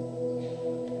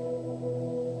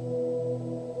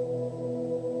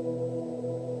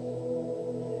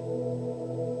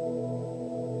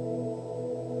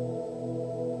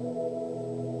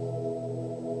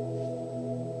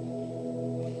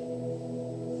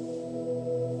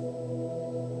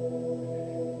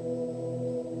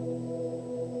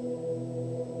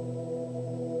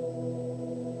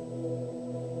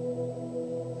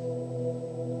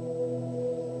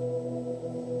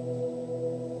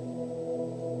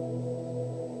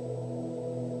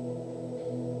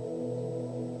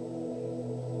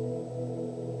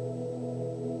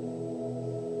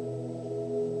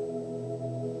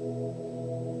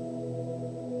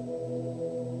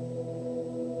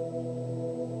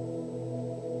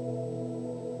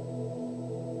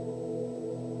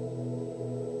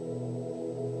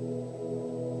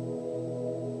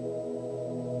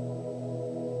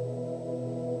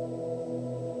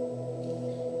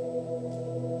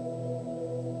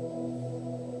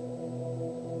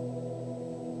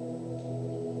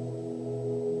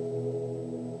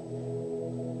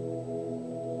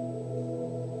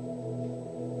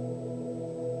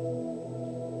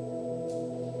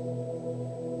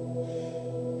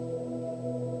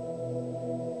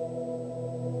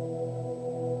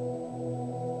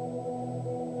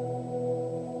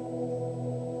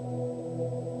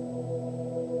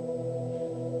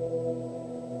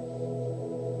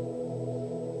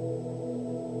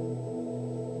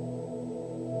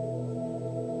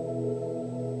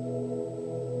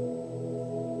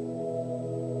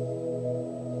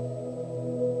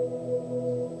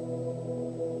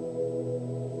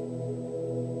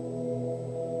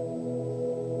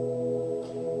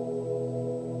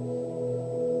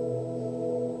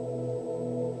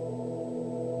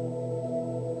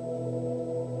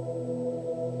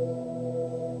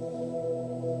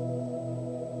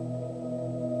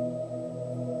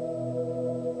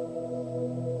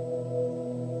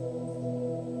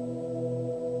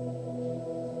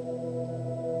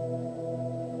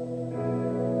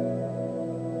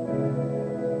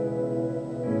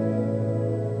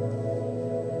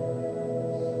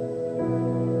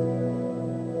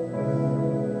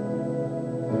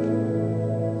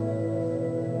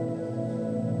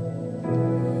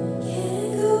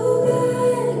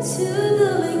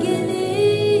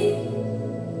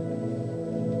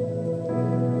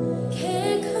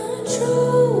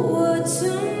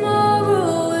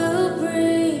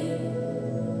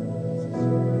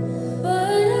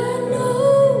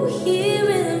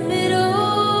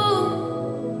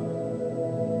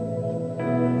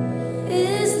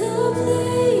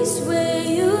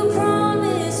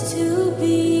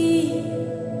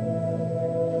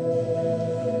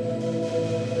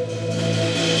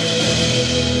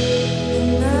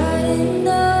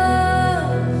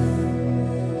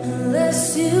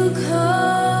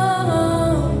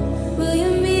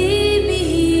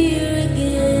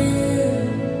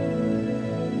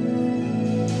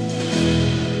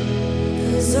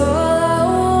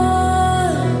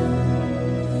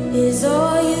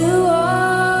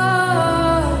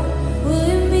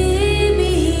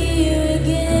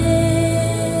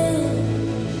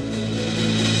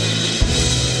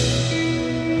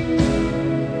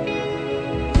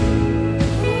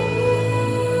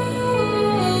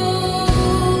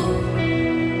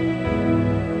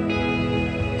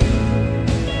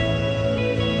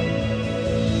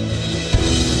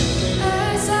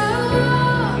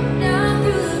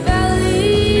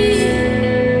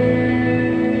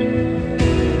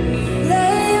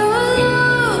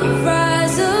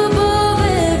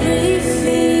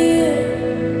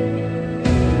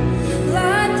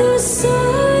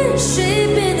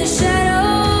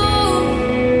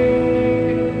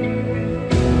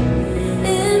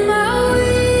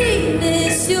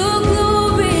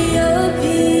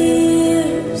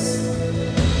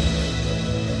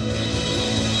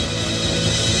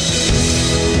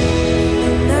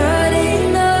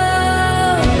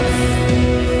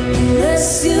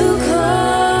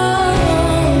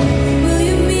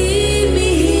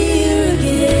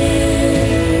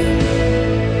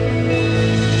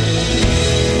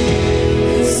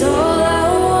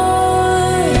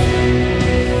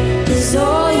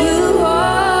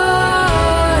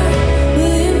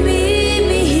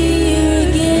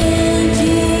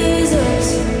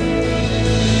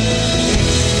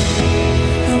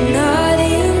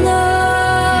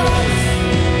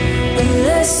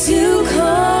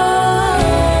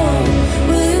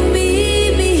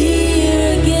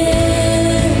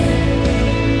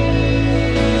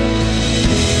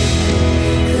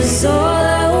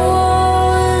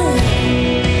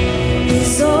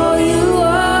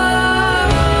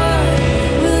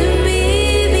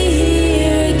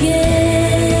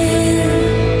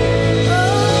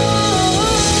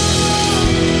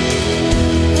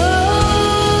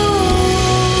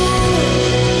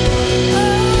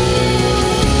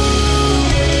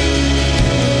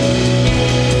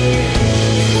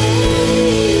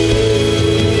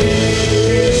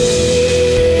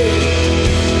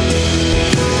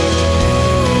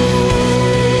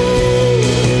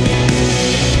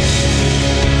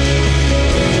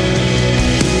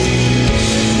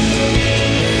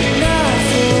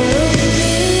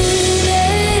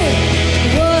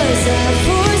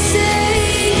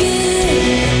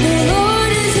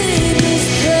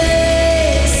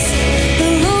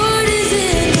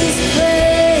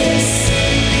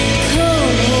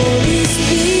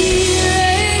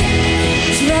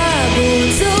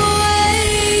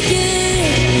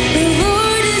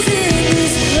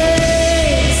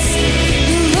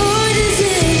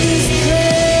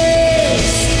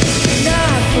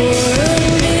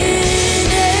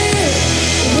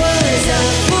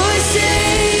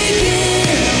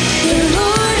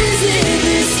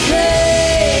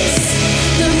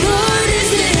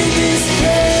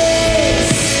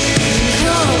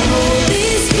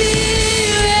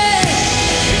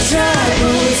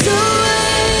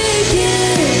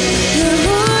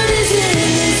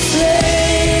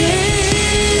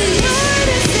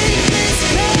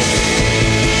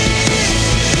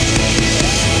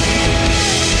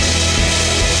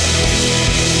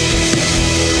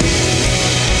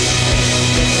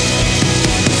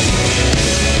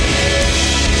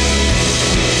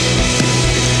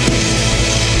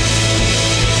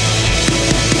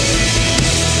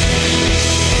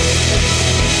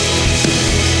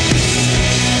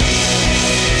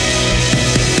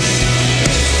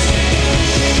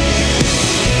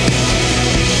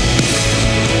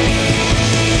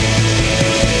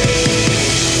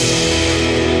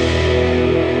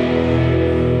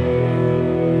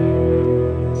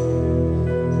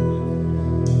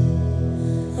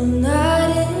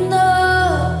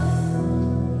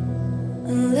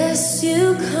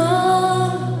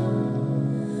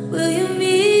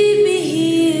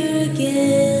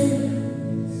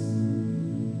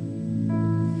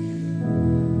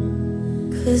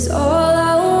 'Cause all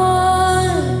I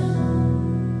want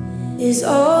is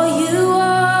all you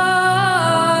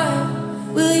are.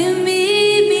 Will you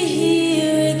meet me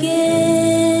here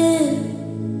again?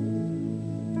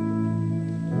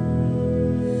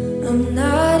 I'm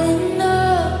not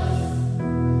enough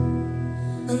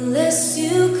unless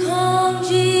you come,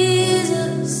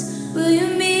 Jesus. Will you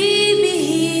meet me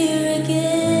here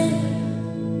again?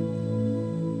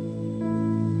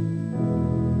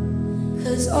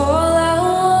 'Cause all I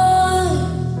want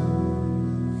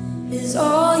is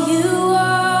all you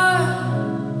are.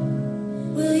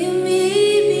 Will you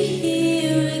meet me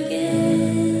here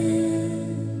again?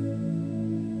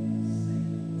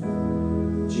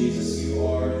 Jesus, you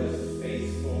are the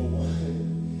faithful one.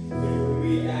 When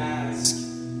we ask,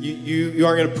 you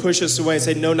aren't going to push us away and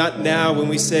say, no, not now. When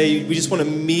we say, we just want to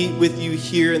meet with you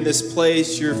here in this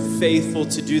place, you're faithful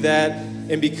to do that.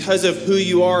 And because of who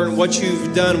you are and what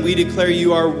you've done, we declare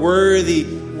you are worthy,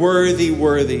 worthy,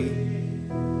 worthy.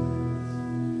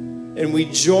 And we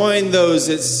join those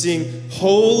that sing,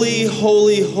 holy,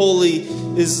 holy, holy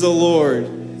is the Lord,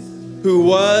 who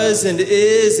was and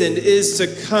is to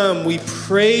come. We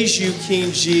praise you,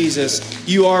 King Jesus.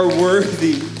 You are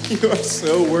worthy. You are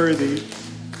so worthy.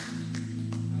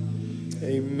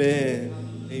 Amen.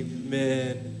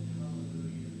 Amen.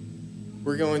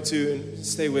 We're going to,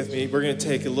 stay with me, we're going to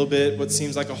take a little bit what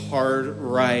seems like a hard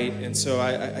right. And so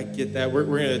I get that. We're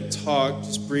going to talk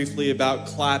just briefly about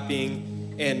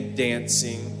clapping and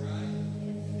dancing.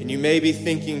 And you may be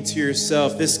thinking to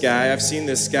yourself, this guy, I've seen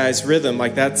this guy's rhythm.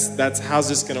 Like that's how's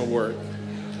this going to work?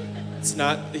 It's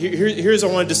not, here's I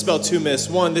want to dispel two myths.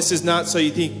 One, this is not so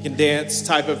you think you can dance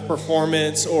type of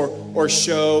performance or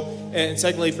show. And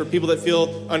secondly, for people that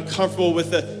feel uncomfortable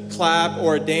with a clap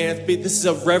or a dance, this is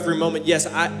a reverent moment. Yes,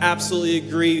 I absolutely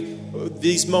agree.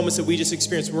 These moments that we just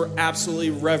experienced were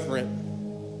absolutely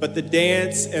reverent. But the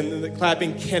dance and the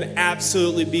clapping can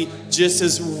absolutely be just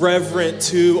as reverent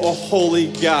to a holy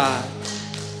God.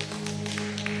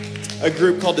 A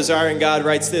group called Desiring God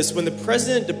writes this: when the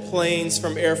president deplanes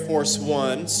from Air Force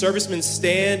One, servicemen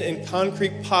stand in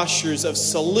concrete postures of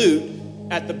salute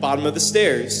at the bottom of the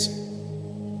stairs.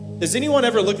 Does anyone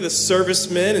ever look at the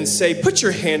servicemen and say, put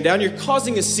your hand down, you're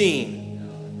causing a scene?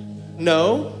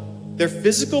 No, their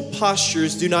physical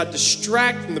postures do not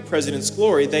distract from the president's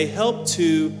glory. They help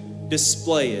to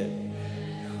display it.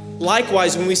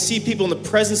 Likewise, when we see people in the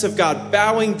presence of God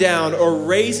bowing down or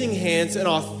raising hands in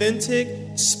authentic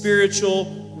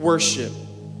spiritual worship,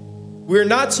 we're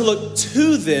not to look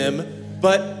to them,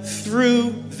 but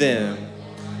through them,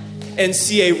 and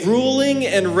see a ruling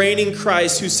and reigning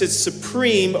Christ who sits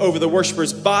supreme over the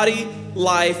worshiper's body,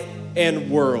 life,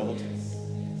 and world.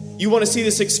 You want to see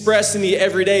this expressed in the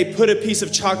everyday? Put a piece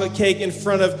of chocolate cake in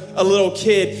front of a little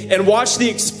kid and watch the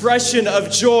expression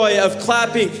of joy, of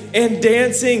clapping and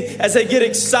dancing as they get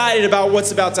excited about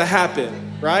what's about to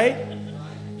happen, right?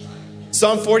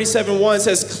 Psalm 47:1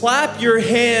 says, clap your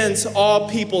hands, all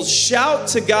peoples. Shout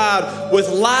to God with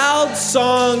loud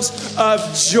songs of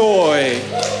joy.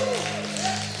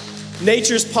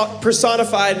 Nature's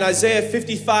personified in Isaiah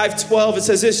 55:12. It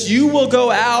says this: you will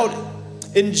go out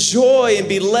in joy and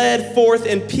be led forth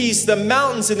in peace. The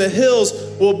mountains and the hills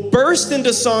will burst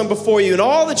into song before you, and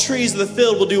all the trees of the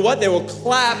field will do what? They will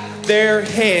clap their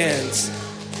hands.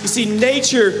 You see,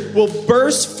 nature will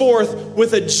burst forth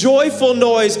with a joyful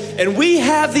noise, and we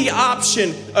have the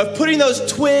option of putting those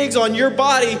twigs on your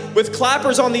body with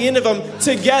clappers on the end of them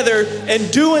together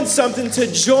and doing something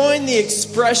to join the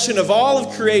expression of all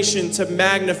of creation to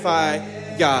magnify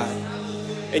God.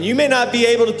 And you may not be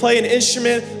able to play an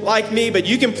instrument like me, but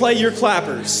you can play your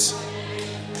clappers.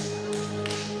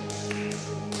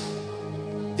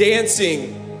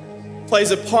 Dancing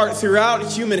plays a part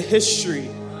throughout human history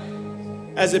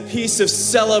as a piece of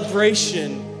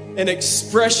celebration and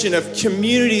expression of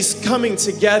communities coming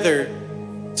together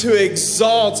to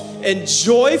exalt and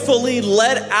joyfully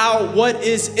let out what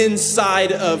is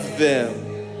inside of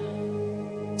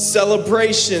them.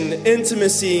 Celebration,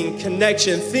 intimacy, and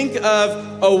connection. Think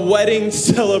of a wedding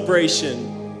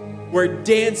celebration where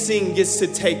dancing gets to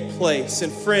take place.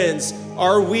 And friends,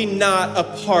 are we not a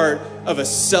part of a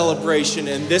celebration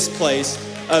in this place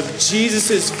of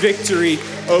Jesus' victory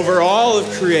over all of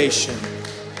creation?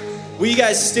 Will you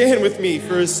guys stand with me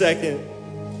for a second?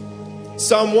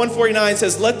 Psalm 149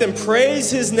 says, let them praise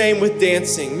his name with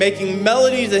dancing, making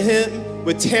melody to him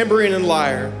with tambourine and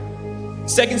lyre.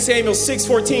 2 Samuel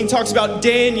 6:14 talks about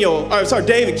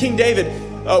King David,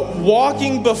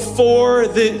 walking before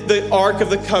the Ark of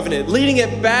the Covenant, leading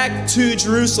it back to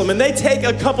Jerusalem. And they take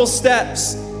a couple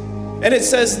steps. And it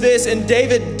says this: and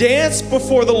David danced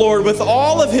before the Lord with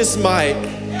all of his might,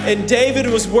 And David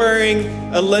was wearing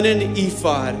a linen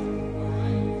ephod.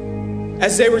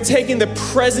 As they were taking the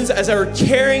presence, as they were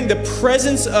carrying the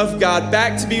presence of God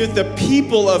back to be with the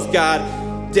people of God,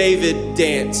 David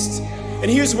danced. And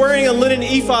he was wearing a linen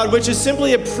ephod, which is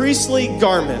simply a priestly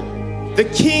garment. The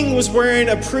king was wearing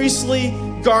a priestly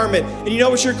garment. And you know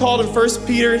what you're called in 1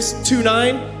 Peter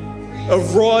 2:9? A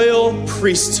royal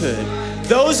priesthood.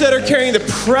 Those that are carrying the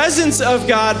presence of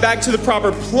God back to the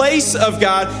proper place of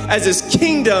God as his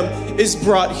kingdom is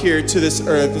brought here to this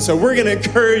earth. And so we're going to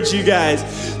encourage you guys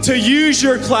to use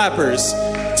your clappers,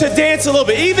 to dance a little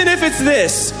bit, even if it's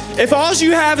this. If all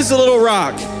you have is a little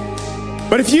rock.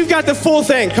 But if you've got the full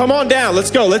thing, come on down.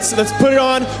 Let's go. Let's put it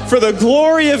on for the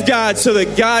glory of God so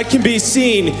that God can be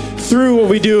seen through what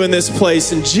we do in this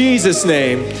place. In Jesus'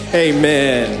 name,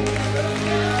 amen.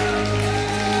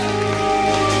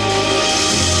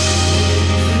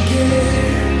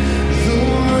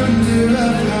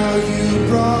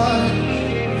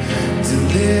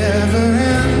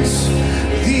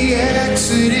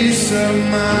 Of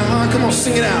my heart, come on,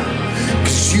 sing it out.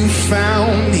 'Cause you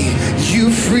found me,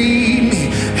 you freed me,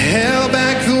 held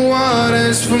back the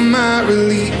waters for my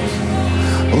relief.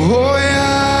 Oh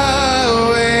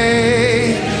Yahweh,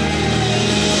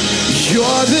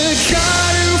 you're the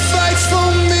God who fights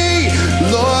for me,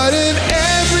 Lord of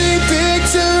every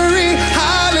victory.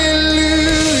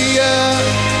 Hallelujah,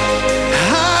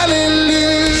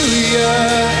 hallelujah.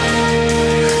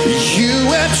 You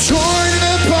have torn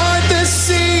apart the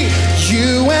sea.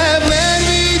 You have led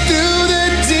me through the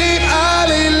deep.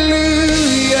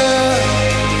 Hallelujah,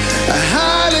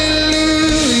 hallelujah.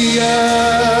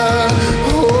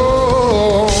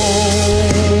 Oh,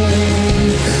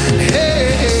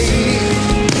 hey.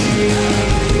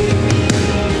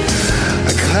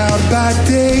 A cloud by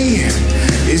day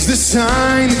is the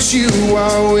sign that you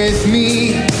are with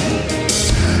me.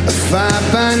 A fire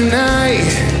by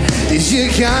night is your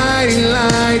guiding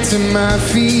light to my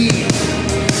feet.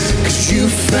 'Cause you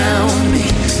found me,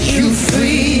 you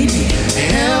freed me,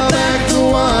 held back the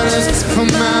waters for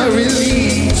my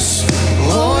release.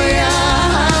 Oh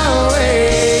Yahweh,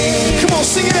 come on,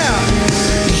 sing it out.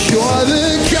 You're the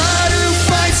God who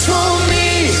fights for me,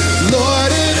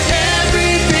 Lord of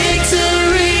every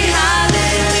victory.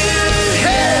 Hallelujah,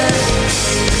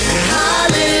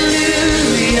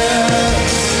 hallelujah.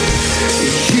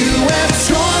 You have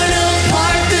torn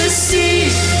apart the sea.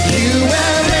 You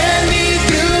have led me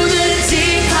through the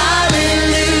deep.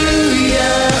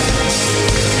 Hallelujah,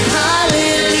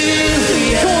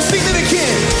 hallelujah. Come on, sing it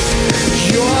again.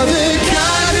 You're the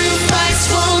God who fights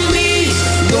for me,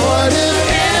 Lord of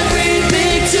every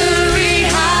victory.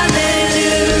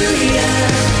 Hallelujah,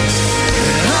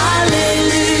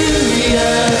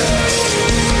 hallelujah.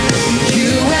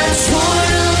 You have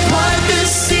torn apart the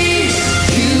sea.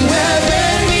 You have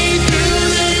led me through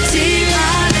the deep.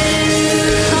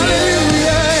 Hallelujah,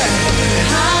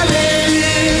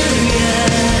 hallelujah.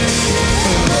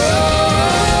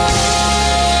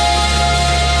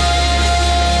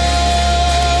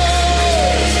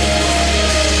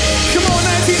 Come on,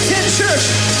 1910 church.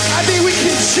 I think we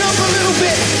can jump a little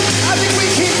bit. I think we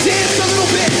can dance a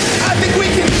little bit. I think we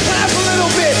can clap a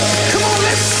little bit. Come on,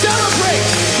 let's celebrate.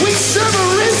 We serve a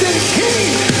risen King.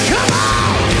 Come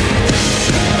on.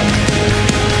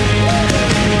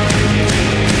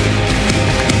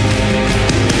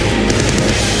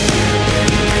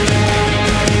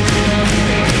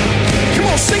 Come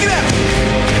on, sing it out.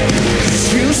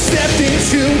 You stepped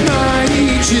into my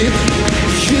Egypt.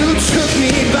 You took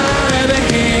me by the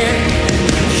hand.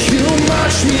 You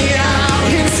marched me out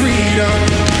in freedom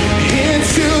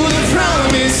into the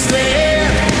promised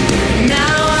land.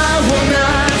 Now I will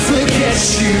not forget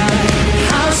you.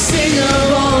 I'll sing of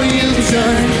all you've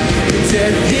done.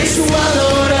 Death is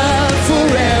swallowed up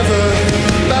forever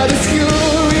by the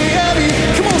fury of you.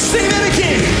 Come on, sing that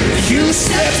again. You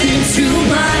stepped into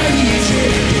my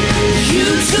Egypt. You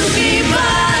took me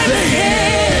by the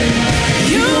hand.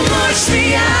 You marched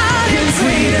me out in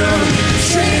freedom,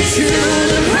 straight to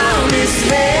the promised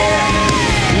land.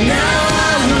 Now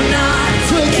I will not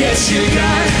forget you,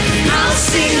 God. I'll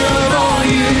sing of all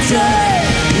you've done.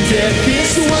 Death is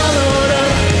swallowed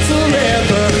up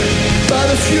forever by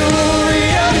the fury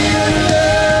of your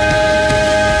love.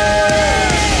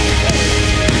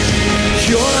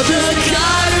 You're the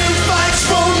God who fights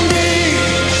for me.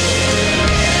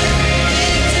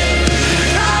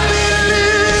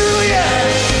 Hallelujah,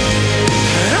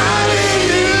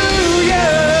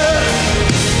 hallelujah.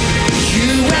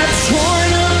 You have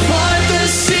torn apart the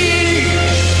sea.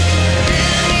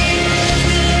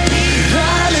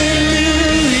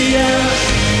 Hallelujah,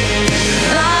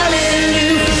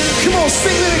 hallelujah. Come on,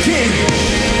 sing it again.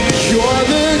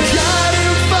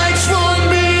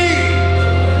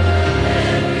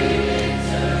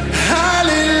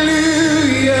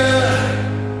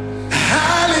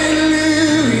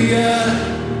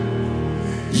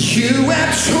 You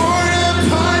have torn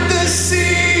apart the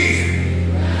sea.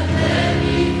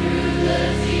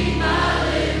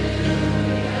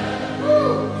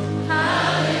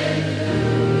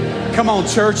 Come on,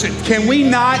 church. Can we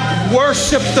not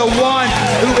worship the one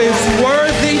who is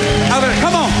worthy of it?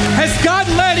 Come on. Has God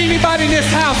led anybody in this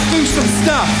house through some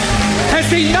stuff? Has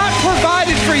he not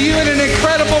provided for you in an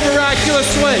incredible, miraculous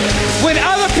way? When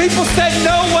other people said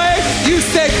no way, you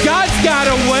said God's got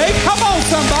a way. Come on,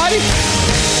 somebody.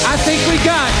 I think we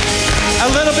got a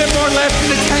little bit more left in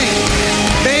the tank.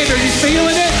 Band, are you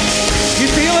feeling it? You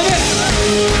feeling it?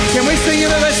 Can we sing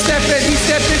it? Let's step in. He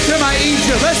stepped into my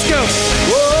Egypt. Let's go.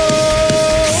 Whoa.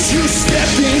 You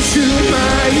stepped into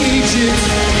my Egypt.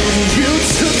 You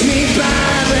took me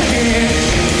by the hand.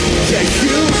 Yeah,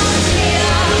 you.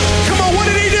 Come on, what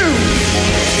did he do?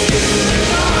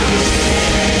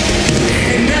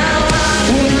 And now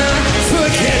I will not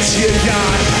forget you,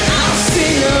 God. I'll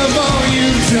sing of all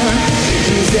you've done.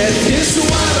 That this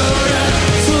swallowed up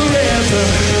forever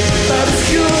by the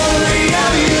fury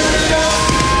of your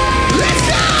love. Let's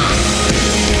go!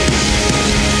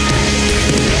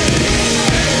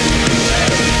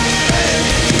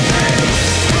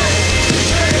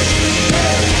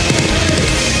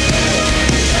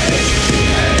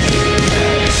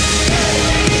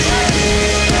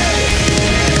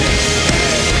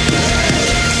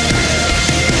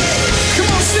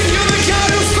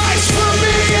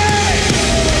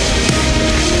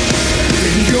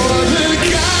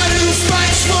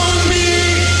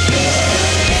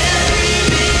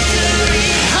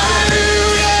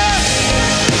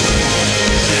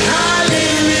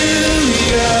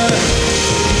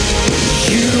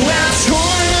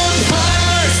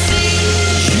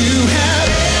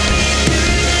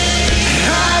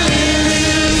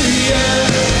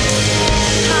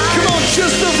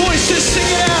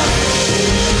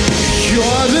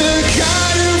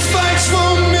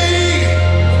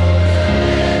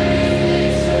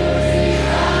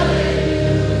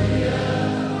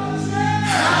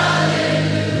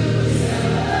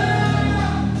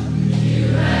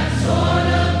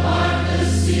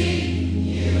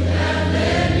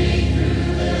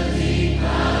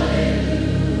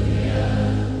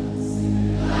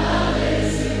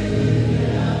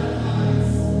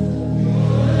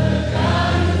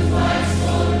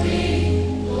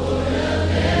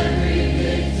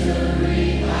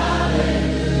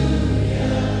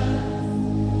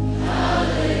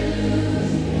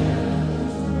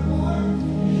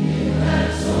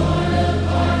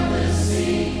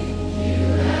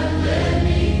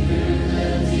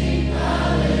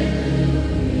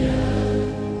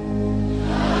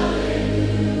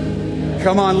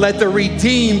 Come on, let the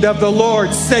redeemed of the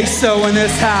Lord say so in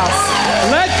this house.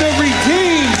 Let the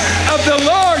redeemed of the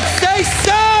Lord say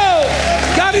so.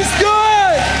 God is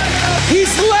good.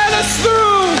 He's led us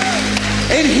through,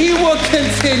 and he will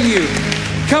continue.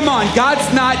 Come on,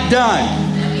 God's not done.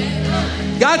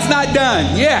 God's not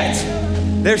done yet.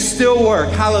 There's still work.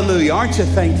 Hallelujah. Aren't you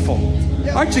thankful?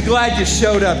 Aren't you glad you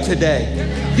showed up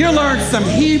today? You learned some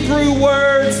Hebrew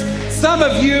words. Some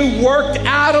of you worked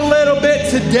out a little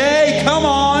bit today. Come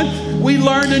on. We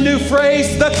learned a new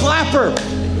phrase, the clapper.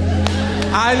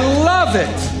 I love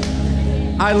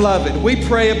it. I love it. We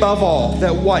pray above all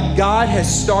that what God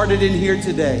has started in here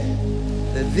today,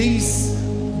 that these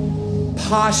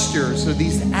postures or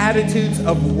these attitudes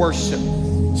of worship,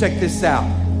 check this out.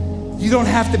 You don't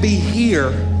have to be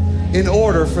here in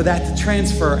order for that to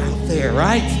transfer out there,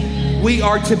 right? We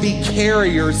are to be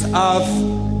carriers of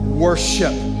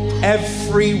worship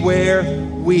everywhere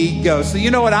we go. So you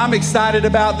know what I'm excited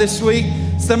about this week?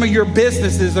 Some of your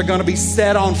businesses are going to be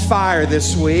set on fire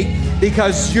this week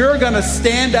because you're going to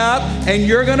stand up and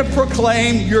you're going to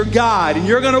proclaim your God and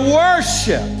you're going to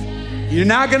worship. You're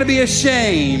not going to be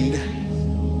ashamed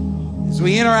as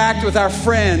we interact with our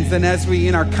friends and as we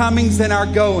in our comings and our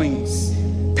goings.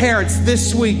 Parents,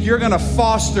 this week you're going to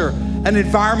foster an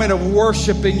environment of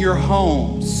worship in your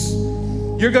homes.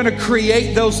 You're going to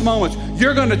create those moments.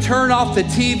 You're going to turn off the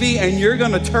TV and you're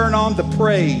going to turn on the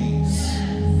praise.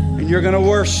 And you're going to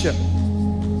worship.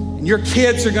 And your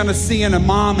kids are going to see in a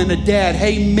mom and a dad,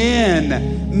 hey,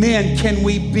 men, can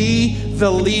we be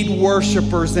the lead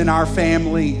worshipers in our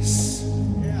families?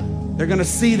 They're going to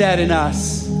see that in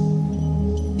us.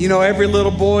 You know, every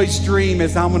little boy's dream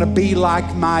is I'm going to be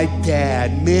like my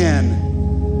dad.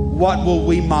 Men, what will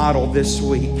we model this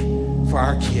week for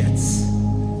our kids?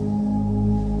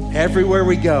 Everywhere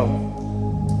we go,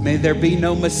 may there be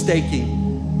no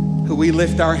mistaking who we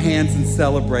lift our hands and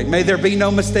celebrate. May there be no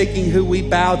mistaking who we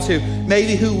bow to,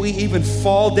 maybe who we even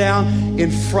fall down in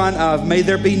front of. May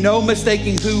there be no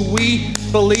mistaking who we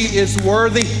believe is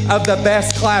worthy of the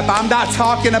best clap. I'm not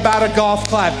talking about a golf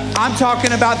clap. I'm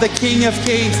talking about the King of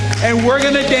Kings. And we're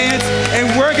going to dance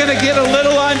and we're going to get a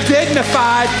little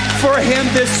undignified for him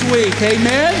this week.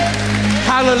 Amen?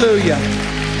 Hallelujah.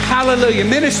 Hallelujah.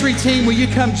 Ministry team, will you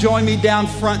come join me down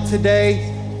front today?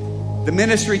 The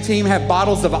ministry team have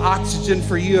bottles of oxygen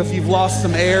for you if you've lost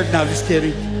some air. No, just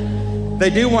kidding. They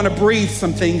do want to breathe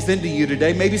some things into you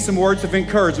today. Maybe some words of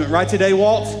encouragement. Right today,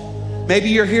 Walt? Maybe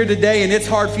you're here today and it's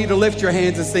hard for you to lift your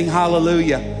hands and sing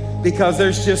hallelujah because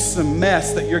there's just some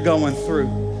mess that you're going through.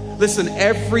 Listen,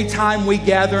 every time we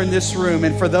gather in this room,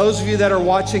 and for those of you that are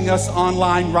watching us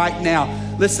online right now,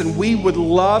 listen, we would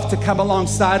love to come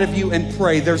alongside of you and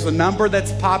pray. There's a number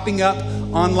that's popping up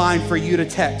online for you to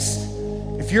text.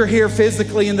 If you're here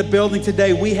physically in the building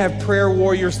today, we have prayer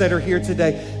warriors that are here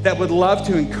today that would love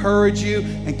to encourage you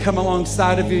and come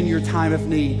alongside of you in your time of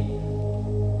need.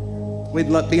 We'd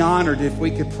be honored if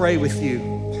we could pray with you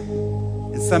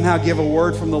and somehow give a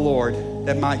word from the Lord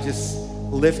that might just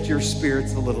lift your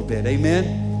spirits a little bit.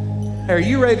 Amen? Hey, are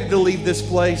you ready to leave this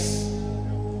place?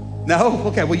 No?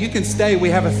 Okay, well, you can stay. We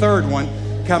have a third one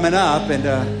coming up.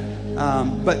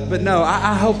 But no,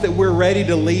 I hope that we're ready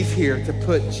to leave here to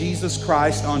put Jesus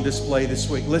Christ on display this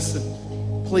week.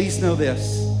 Listen, please know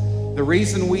this. The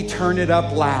reason we turn it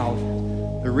up loud,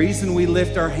 the reason we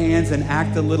lift our hands and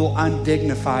act a little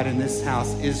undignified in this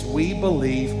house is we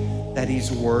believe that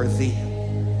he's worthy.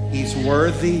 He's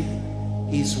worthy.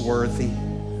 He's worthy.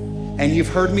 And you've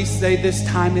heard me say this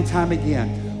time and time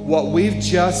again. What we've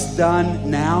just done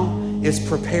now is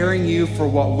preparing you for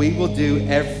what we will do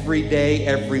every day,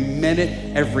 every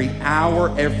minute, every hour,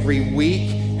 every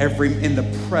week, in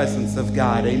the presence of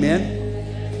God.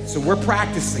 Amen? So we're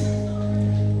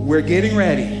practicing. We're getting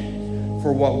ready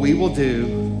for what we will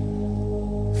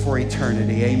do for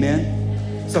eternity.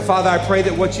 Amen? So Father, I pray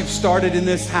that what you've started in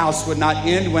this house would not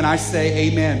end when I say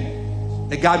amen.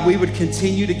 That God, we would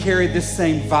continue to carry this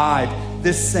same vibe,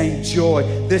 this same joy,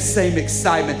 this same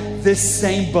excitement, this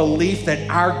same belief that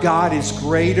our God is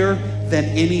greater than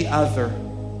any other.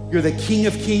 You're the King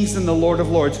of Kings and the Lord of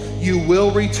Lords. You will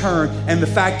return, and the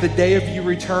fact the day of your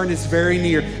return is very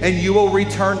near, and you will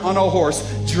return on a horse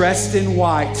dressed in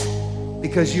white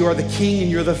because you are the King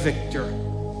and you're the victor.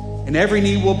 And every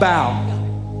knee will bow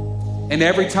and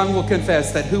every tongue will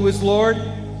confess that who is Lord?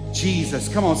 Jesus.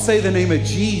 Come on, say the name of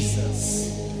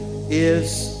Jesus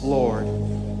is Lord.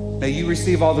 May you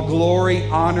receive all the glory,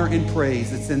 honor, and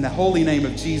praise. It's in the holy name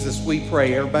of Jesus we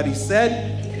pray. Everybody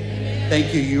said, amen.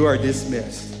 Thank you. You are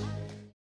dismissed.